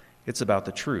 It's about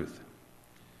the truth.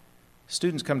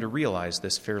 Students come to realize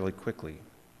this fairly quickly.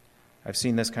 I've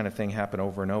seen this kind of thing happen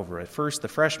over and over. At first, the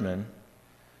freshman,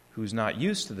 who's not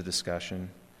used to the discussion,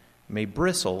 may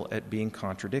bristle at being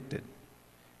contradicted.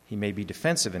 He may be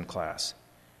defensive in class,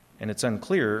 and it's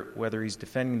unclear whether he's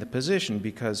defending the position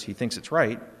because he thinks it's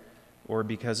right, or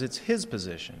because it's his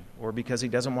position, or because he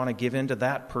doesn't want to give in to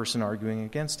that person arguing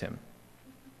against him.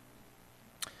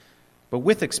 But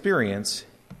with experience,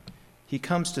 he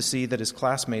comes to see that his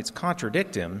classmates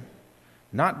contradict him,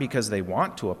 not because they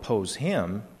want to oppose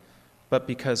him, but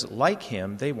because, like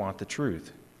him, they want the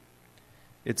truth.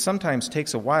 It sometimes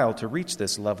takes a while to reach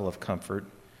this level of comfort,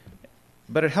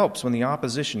 but it helps when the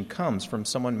opposition comes from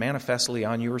someone manifestly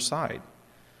on your side.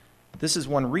 This is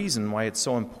one reason why it's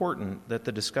so important that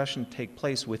the discussion take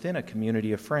place within a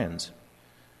community of friends.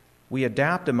 We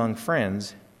adapt among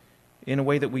friends in a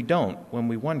way that we don't when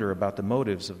we wonder about the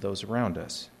motives of those around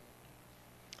us.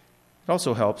 It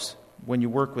also helps when you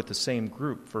work with the same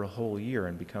group for a whole year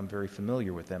and become very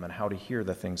familiar with them and how to hear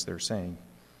the things they're saying.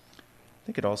 I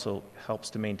think it also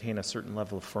helps to maintain a certain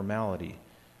level of formality,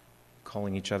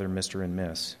 calling each other Mr. and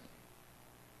Miss.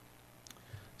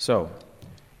 So,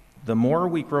 the more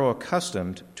we grow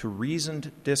accustomed to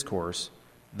reasoned discourse,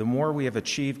 the more we have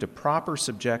achieved a proper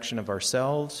subjection of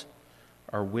ourselves,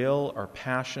 our will, our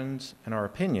passions, and our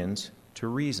opinions to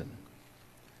reason.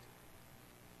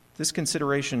 This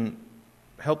consideration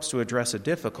helps to address a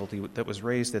difficulty that was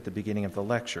raised at the beginning of the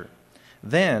lecture.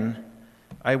 Then,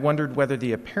 I wondered whether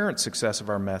the apparent success of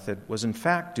our method was in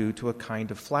fact due to a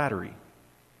kind of flattery.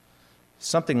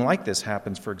 Something like this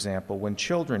happens, for example, when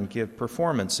children give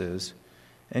performances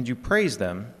and you praise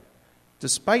them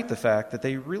despite the fact that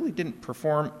they really didn't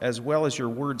perform as well as your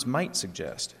words might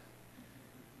suggest.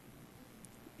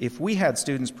 If we had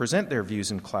students present their views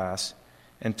in class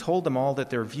and told them all that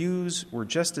their views were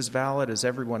just as valid as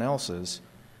everyone else's,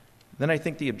 then I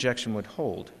think the objection would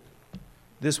hold.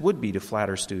 This would be to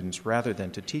flatter students rather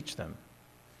than to teach them.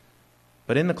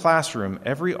 But in the classroom,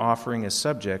 every offering is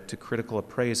subject to critical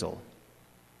appraisal.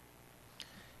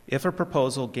 If a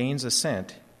proposal gains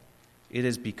assent, it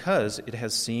is because it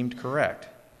has seemed correct,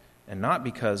 and not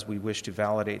because we wish to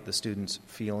validate the students'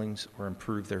 feelings or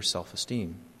improve their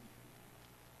self-esteem.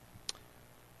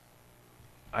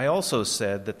 I also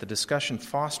said that the discussion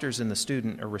fosters in the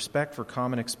student a respect for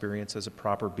common experience as a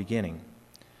proper beginning.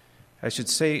 I should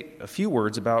say a few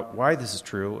words about why this is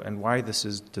true and why this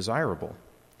is desirable.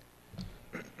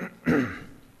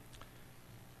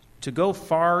 To go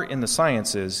far in the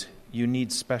sciences, you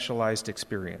need specialized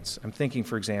experience. I'm thinking,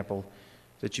 for example,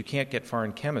 that you can't get far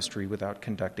in chemistry without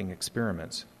conducting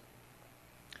experiments.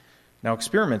 Now,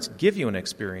 experiments give you an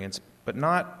experience, but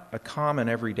not a common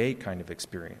everyday kind of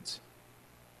experience.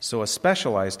 So a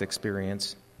specialized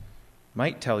experience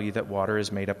might tell you that water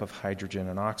is made up of hydrogen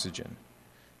and oxygen.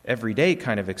 Everyday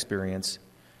kind of experience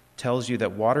tells you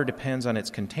that water depends on its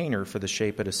container for the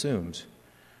shape it assumes,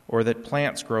 or that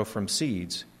plants grow from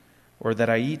seeds, or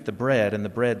that I eat the bread and the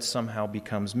bread somehow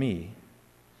becomes me.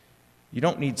 You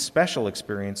don't need special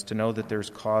experience to know that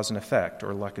there's cause and effect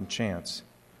or luck and chance.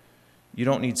 You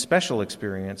don't need special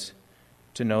experience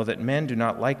to know that men do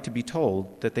not like to be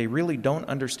told that they really don't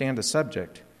understand a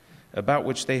subject about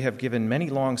which they have given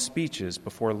many long speeches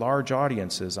before large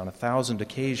audiences on 1,000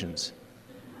 occasions.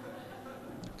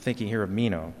 Thinking here of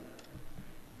Meno.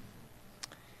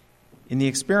 In the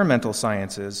experimental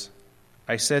sciences,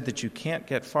 I said that you can't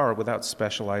get far without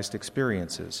specialized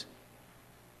experiences.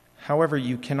 However,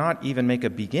 you cannot even make a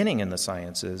beginning in the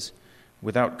sciences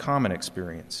without common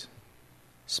experience.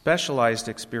 Specialized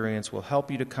experience will help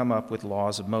you to come up with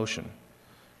laws of motion.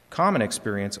 Common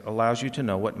experience allows you to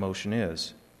know what motion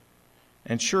is.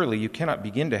 And surely you cannot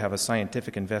begin to have a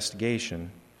scientific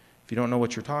investigation if you don't know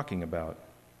what you're talking about.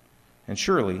 And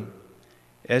surely,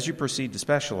 as you proceed to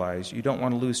specialize, you don't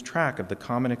want to lose track of the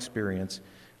common experience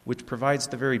which provides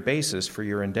the very basis for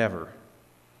your endeavor.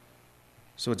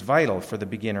 So it's vital for the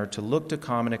beginner to look to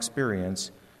common experience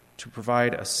to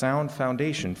provide a sound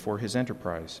foundation for his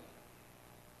enterprise.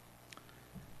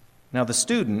 Now, the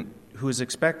student who is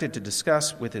expected to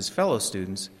discuss with his fellow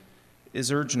students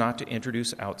is urged not to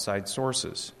introduce outside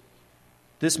sources.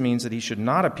 This means that he should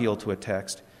not appeal to a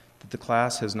text that the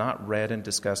class has not read and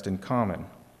discussed in common.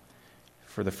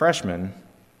 For the freshman,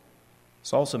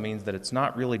 this also means that it's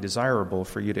not really desirable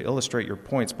for you to illustrate your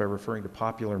points by referring to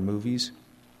popular movies.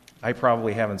 I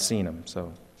probably haven't seen them,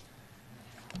 so.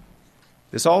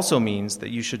 This also means that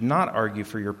you should not argue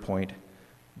for your point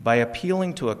by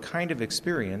appealing to a kind of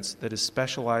experience that is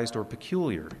specialized or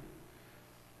peculiar.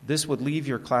 This would leave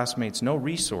your classmates no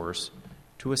resource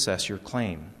to assess your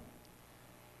claim.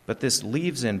 But this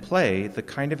leaves in play the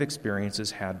kind of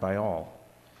experiences had by all.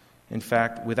 In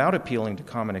fact, without appealing to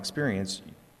common experience,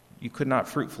 you could not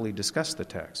fruitfully discuss the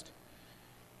text.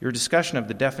 Your discussion of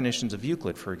the definitions of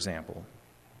Euclid, for example,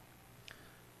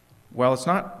 while it's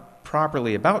not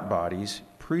properly about bodies,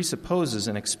 presupposes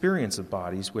an experience of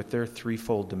bodies with their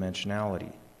threefold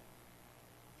dimensionality.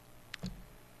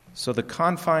 So the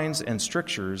confines and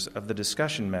strictures of the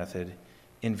discussion method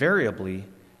invariably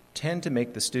tend to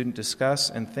make the student discuss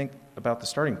and think about the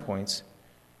starting points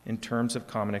in terms of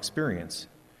common experience,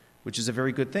 which is a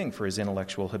very good thing for his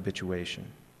intellectual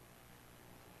habituation.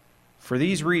 For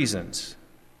these reasons,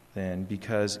 then,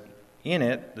 because in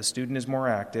it the student is more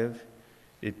active,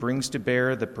 it brings to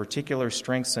bear the particular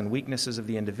strengths and weaknesses of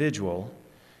the individual,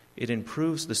 it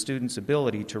improves the student's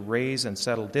ability to raise and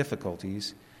settle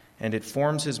difficulties, and it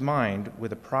forms his mind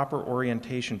with a proper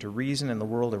orientation to reason in the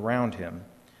world around him,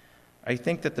 I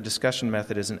think that the discussion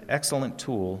method is an excellent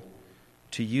tool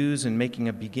to use in making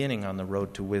a beginning on the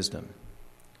road to wisdom.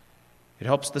 It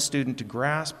helps the student to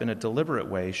grasp in a deliberate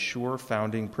way sure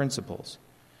founding principles.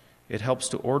 It helps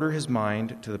to order his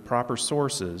mind to the proper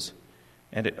sources,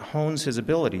 and it hones his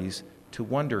abilities to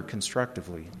wonder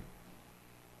constructively.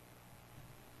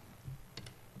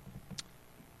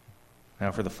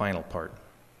 Now for the final part.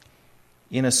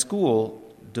 In a school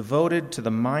devoted to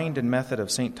the mind and method of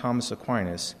St. Thomas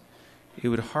Aquinas, it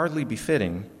would hardly be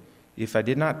fitting if I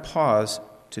did not pause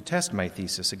to test my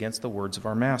thesis against the words of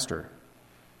our master.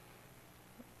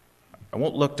 I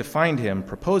won't look to find him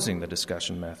proposing the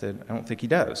discussion method. I don't think he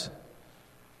does.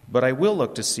 But I will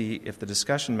look to see if the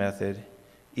discussion method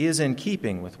is in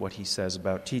keeping with what he says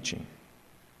about teaching.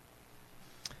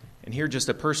 And here just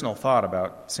a personal thought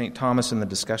about St. Thomas and the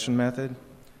discussion method.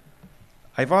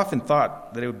 I've often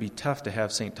thought that it would be tough to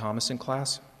have St. Thomas in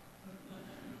class.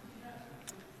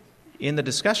 In the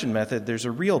discussion method, there's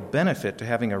a real benefit to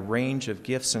having a range of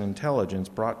gifts and intelligence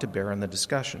brought to bear in the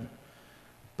discussion,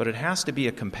 but it has to be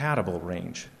a compatible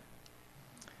range.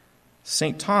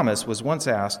 St. Thomas was once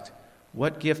asked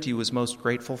what gift he was most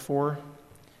grateful for,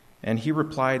 and he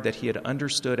replied that he had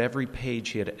understood every page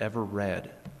he had ever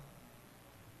read.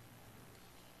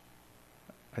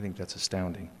 I think that's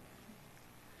astounding.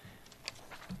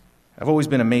 I've always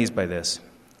been amazed by this,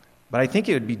 but I think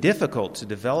it would be difficult to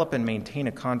develop and maintain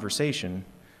a conversation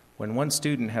when one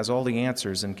student has all the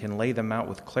answers and can lay them out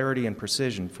with clarity and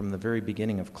precision from the very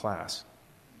beginning of class.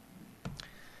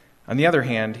 On the other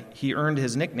hand, he earned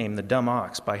his nickname, the dumb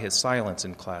ox, by his silence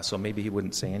in class, so maybe he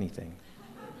wouldn't say anything.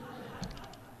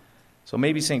 So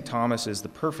maybe St. Thomas is the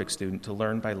perfect student to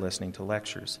learn by listening to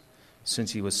lectures,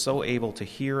 since he was so able to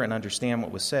hear and understand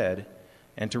what was said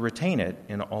and to retain it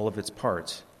in all of its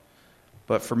parts.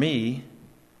 But for me,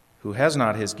 who has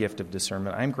not his gift of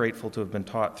discernment, I'm grateful to have been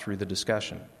taught through the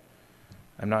discussion.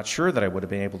 I'm not sure that I would have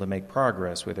been able to make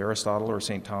progress with Aristotle or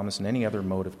St. Thomas in any other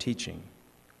mode of teaching.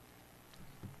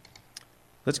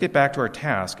 Let's get back to our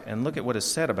task and look at what is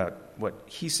said about what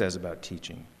he says about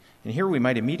teaching. And here we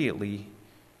might immediately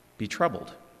be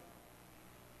troubled.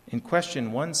 In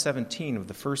question 117 of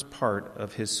the first part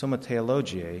of his Summa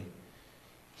Theologiae,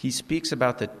 he speaks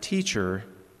about the teacher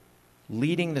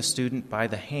leading the student by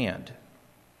the hand.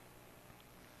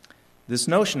 This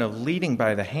notion of leading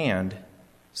by the hand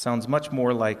sounds much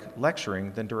more like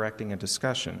lecturing than directing a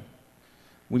discussion.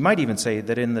 We might even say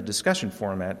that in the discussion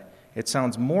format, it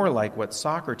sounds more like what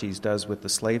Socrates does with the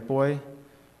slave boy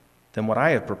than what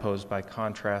I have proposed by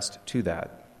contrast to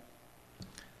that.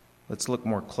 Let's look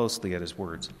more closely at his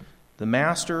words. The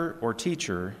master or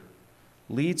teacher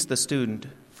leads the student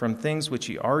from things which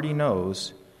he already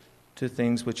knows to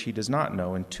things which he does not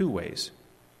know in two ways.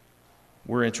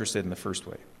 We're interested in the first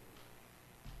way.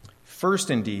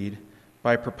 First, indeed,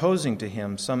 by proposing to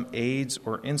him some aids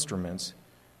or instruments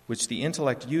which the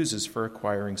intellect uses for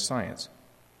acquiring science.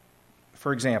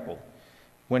 For example,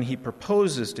 when he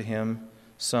proposes to him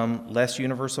some less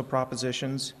universal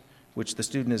propositions which the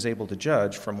student is able to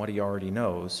judge from what he already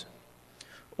knows,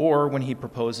 or when he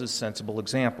proposes sensible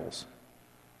examples,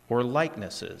 or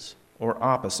likenesses, or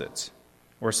opposites,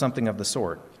 or something of the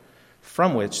sort,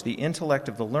 from which the intellect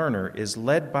of the learner is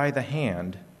led by the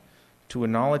hand to a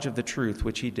knowledge of the truth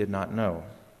which he did not know.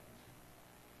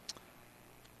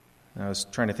 I was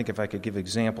trying to think if I could give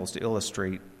examples to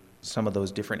illustrate some of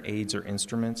those different aids or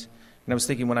instruments. And I was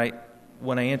thinking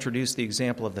when I introduced the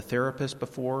example of the therapist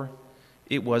before,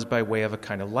 it was by way of a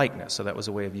kind of likeness. So that was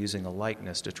a way of using a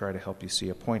likeness to try to help you see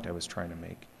a point I was trying to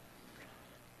make.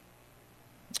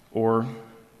 Or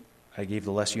I gave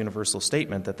the less universal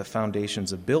statement that the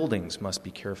foundations of buildings must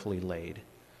be carefully laid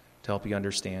to help you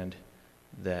understand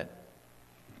that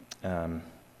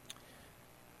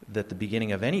that the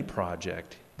beginning of any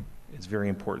project, it's very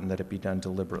important that it be done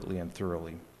deliberately and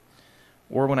thoroughly.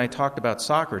 Or when I talked about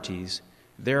Socrates,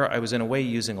 there I was in a way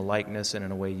using a likeness and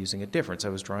in a way using a difference. I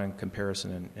was drawing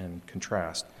comparison and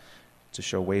contrast to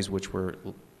show ways which were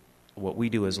what we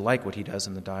do is like what he does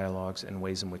in the dialogues and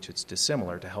ways in which it's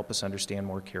dissimilar to help us understand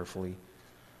more carefully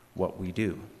what we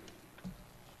do.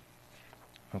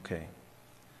 Okay.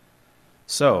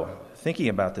 So, thinking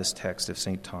about this text of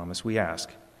St. Thomas, we ask,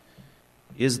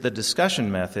 is the discussion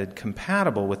method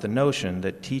compatible with the notion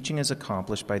that teaching is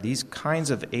accomplished by these kinds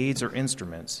of aids or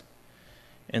instruments,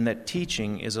 and that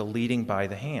teaching is a leading by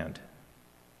the hand?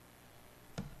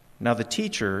 Now, the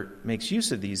teacher makes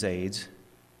use of these aids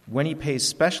when he pays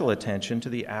special attention to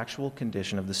the actual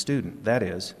condition of the student. That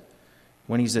is,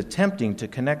 when he's attempting to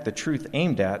connect the truth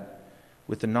aimed at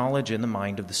with the knowledge in the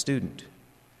mind of the student.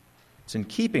 It's in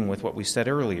keeping with what we said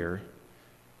earlier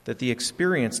that the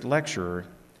experienced lecturer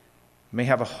may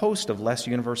have a host of less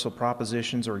universal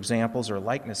propositions or examples or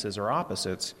likenesses or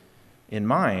opposites in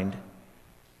mind,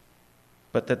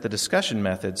 but that the discussion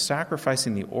method,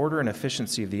 sacrificing the order and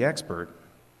efficiency of the expert,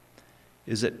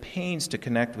 is at pains to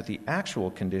connect with the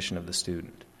actual condition of the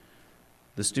student.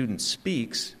 The student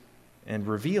speaks and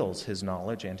reveals his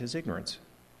knowledge and his ignorance.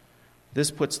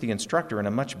 This puts the instructor in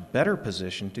a much better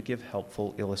position to give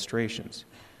helpful illustrations.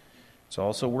 It's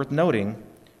also worth noting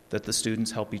that the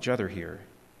students help each other here.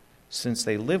 Since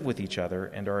they live with each other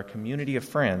and are a community of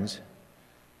friends,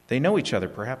 they know each other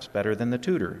perhaps better than the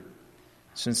tutor.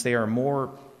 Since they are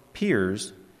more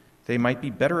peers, they might be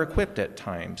better equipped at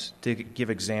times to give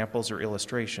examples or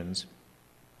illustrations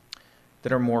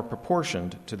that are more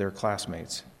proportioned to their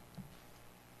classmates.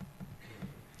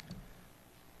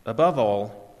 Above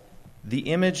all,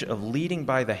 the image of leading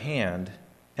by the hand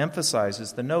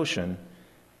emphasizes the notion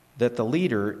that the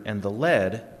leader and the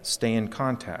led stay in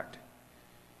contact.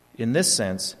 In this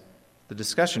sense, the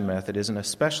discussion method is an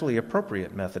especially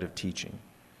appropriate method of teaching,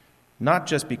 not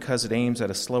just because it aims at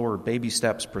a slower baby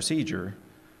steps procedure,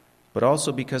 but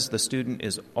also because the student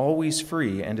is always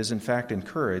free and is in fact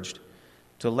encouraged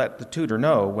to let the tutor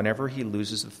know whenever he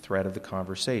loses the thread of the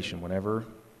conversation, whenever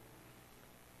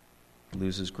he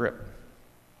loses grip.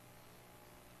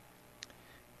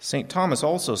 St. Thomas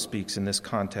also speaks in this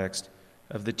context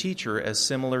of the teacher as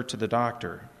similar to the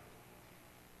doctor.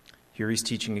 Here he's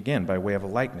teaching again by way of a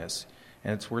likeness,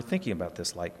 and it's worth thinking about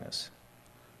this likeness.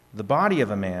 The body of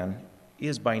a man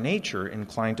is by nature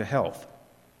inclined to health.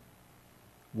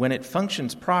 When it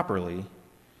functions properly,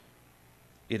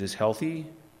 it is healthy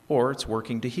or it's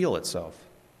working to heal itself.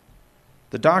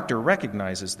 The doctor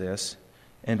recognizes this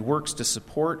and works to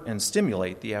support and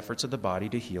stimulate the efforts of the body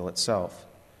to heal itself.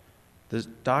 The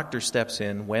doctor steps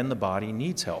in when the body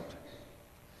needs help,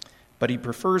 but he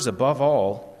prefers above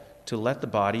all to let the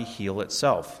body heal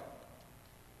itself.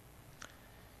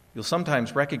 You'll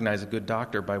sometimes recognize a good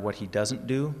doctor by what he doesn't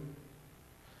do.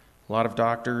 A lot of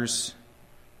doctors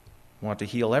want to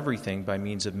heal everything by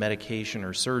means of medication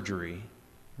or surgery.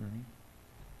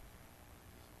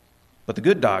 But the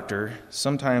good doctor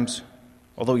sometimes,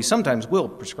 although he sometimes will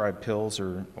prescribe pills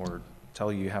or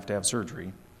tell you have to have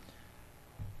surgery,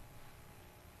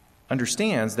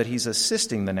 understands that he's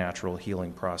assisting the natural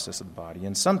healing process of the body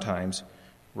and sometimes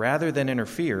rather than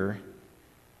interfere,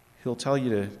 he'll tell you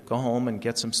to go home and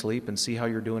get some sleep and see how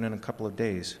you're doing in a couple of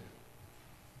days.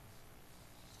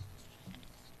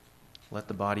 Let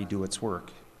the body do its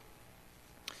work.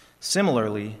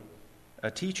 Similarly,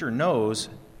 a teacher knows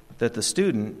that the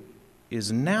student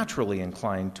is naturally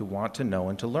inclined to want to know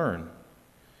and to learn.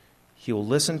 He will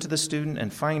listen to the student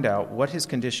and find out what his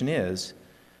condition is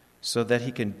so that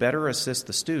he can better assist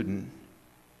the student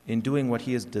in doing what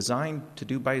he is designed to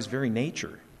do by his very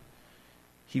nature.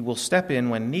 He will step in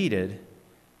when needed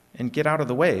and get out of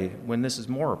the way when this is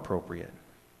more appropriate.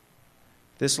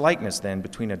 This likeness, then,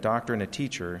 between a doctor and a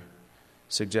teacher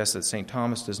suggests that St.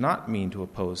 Thomas does not mean to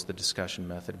oppose the discussion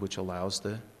method which allows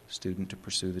the student to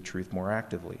pursue the truth more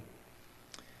actively.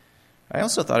 I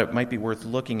also thought it might be worth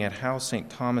looking at how St.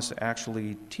 Thomas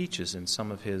actually teaches in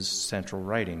some of his central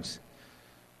writings.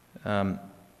 And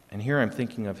here I'm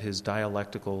thinking of his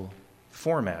dialectical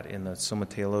format in the Summa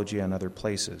Theologiae and other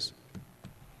places.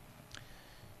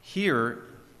 Here,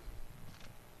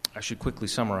 I should quickly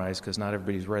summarize because not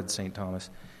everybody's read St. Thomas.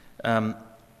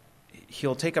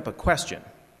 He'll take up a question,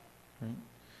 right?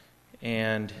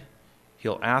 And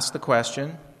he'll ask the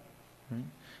question, right?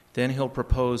 Then he'll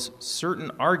propose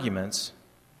certain arguments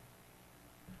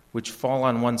which fall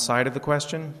on one side of the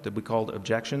question that we called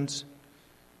objections,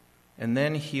 and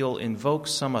then he'll invoke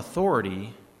some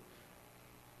authority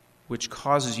which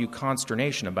causes you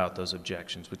consternation about those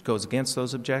objections, which goes against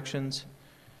those objections.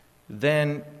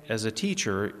 Then, as a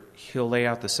teacher, he'll lay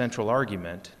out the central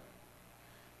argument,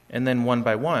 and then one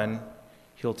by one,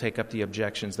 he'll take up the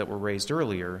objections that were raised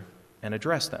earlier and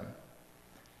address them.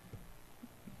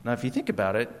 Now, if you think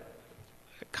about it,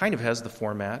 it kind of has the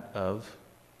format of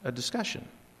a discussion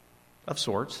of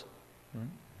sorts. Right?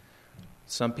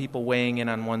 Some people weighing in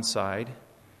on one side,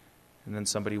 and then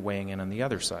somebody weighing in on the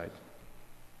other side.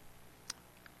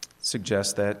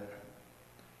 Suggests that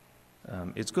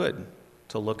it's good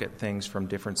to look at things from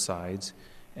different sides,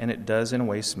 and it does, in a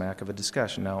way, smack of a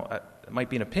discussion. Now, it might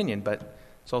be an opinion, but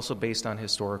it's also based on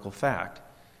historical fact,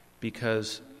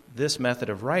 because this method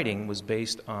of writing was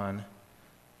based on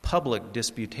public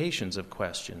disputations of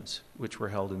questions, which were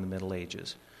held in the Middle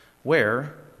Ages,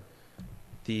 where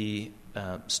the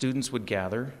students would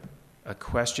gather, a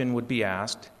question would be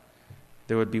asked,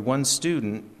 there would be one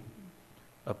student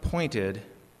appointed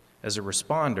as a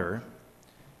responder,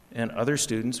 and other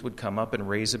students would come up and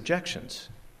raise objections.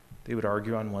 They would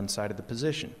argue on one side of the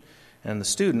position, and the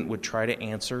student would try to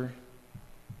answer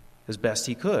as best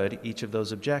he could each of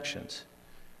those objections.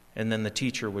 And then the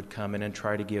teacher would come in and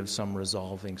try to give some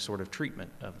resolving sort of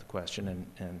treatment of the question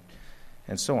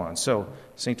and so on. So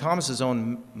St. Thomas's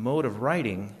own mode of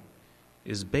writing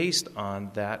is based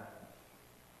on that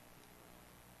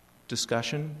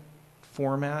discussion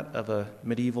format of a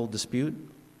medieval dispute.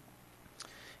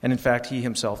 And in fact, he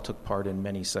himself took part in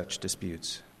many such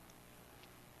disputes.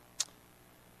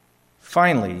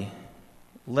 Finally,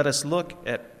 let us look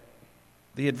at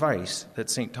the advice that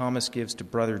St. Thomas gives to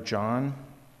Brother John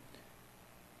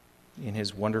in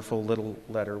his wonderful little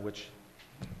letter, which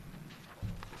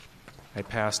I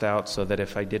passed out so that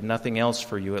if I did nothing else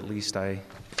for you, at least I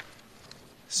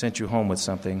sent you home with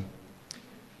something.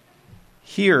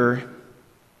 Here,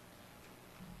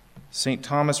 St.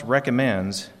 Thomas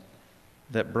recommends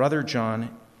that Brother John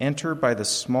enter by the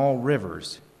small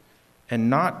rivers and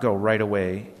not go right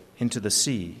away into the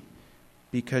sea,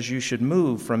 because you should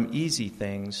move from easy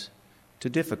things to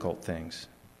difficult things.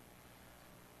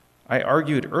 I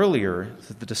argued earlier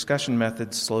that the discussion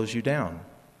method slows you down.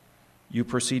 You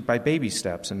proceed by baby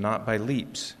steps and not by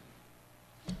leaps.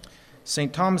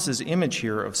 St. Thomas's image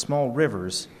here of small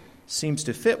rivers seems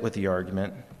to fit with the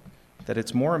argument that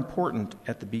it's more important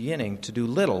at the beginning to do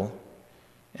little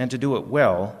and to do it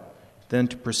well than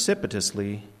to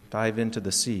precipitously dive into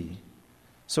the sea.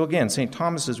 So again, St.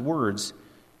 Thomas's words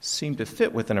seem to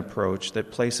fit with an approach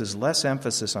that places less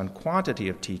emphasis on quantity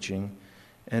of teaching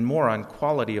and more on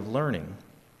quality of learning.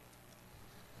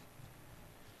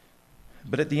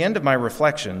 But at the end of my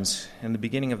reflections in the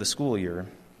beginning of the school year,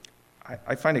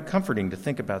 I find it comforting to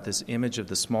think about this image of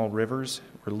the small rivers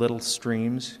or little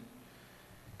streams.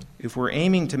 If we're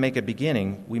aiming to make a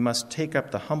beginning, we must take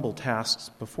up the humble tasks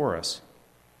before us.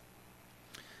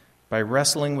 By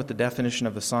wrestling with the definition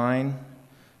of a sign,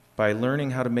 by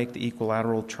learning how to make the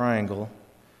equilateral triangle,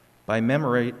 by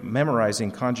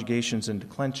memorizing conjugations and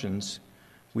declensions,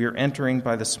 we are entering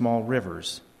by the small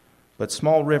rivers. But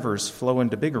small rivers flow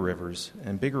into bigger rivers,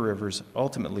 and bigger rivers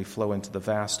ultimately flow into the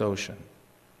vast ocean.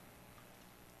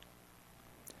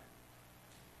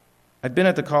 I've been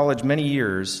at the college many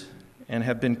years and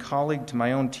have been colleague to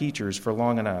my own teachers for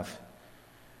long enough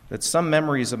that some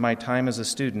memories of my time as a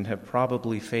student have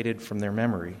probably faded from their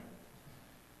memory.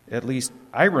 At least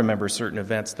I remember certain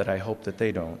events that I hope that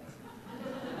they don't.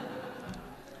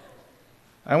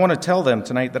 I want to tell them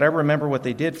tonight that I remember what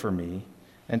they did for me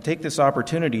and take this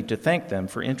opportunity to thank them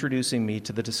for introducing me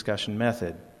to the discussion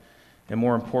method, and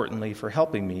more importantly, for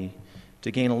helping me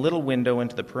to gain a little window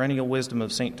into the perennial wisdom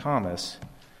of St. Thomas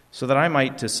so that I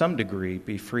might, to some degree,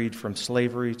 be freed from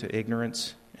slavery to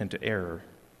ignorance and to error.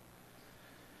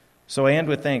 So I end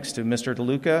with thanks to Mr.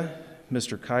 DeLuca,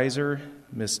 Mr. Kaiser,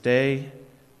 Miss Day,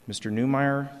 Mr.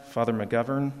 Newmeyer, Father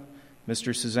McGovern,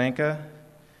 Mr. Suzanka,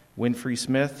 Winfrey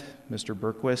Smith, Mr.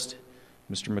 Berquist,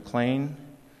 Mr. McLean,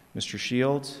 Mr.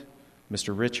 Shields,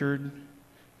 Mr. Richard,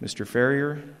 Mr.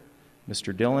 Ferrier,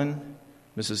 Mr. Dillon,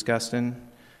 Mrs. Guston,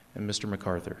 and Mr.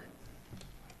 MacArthur.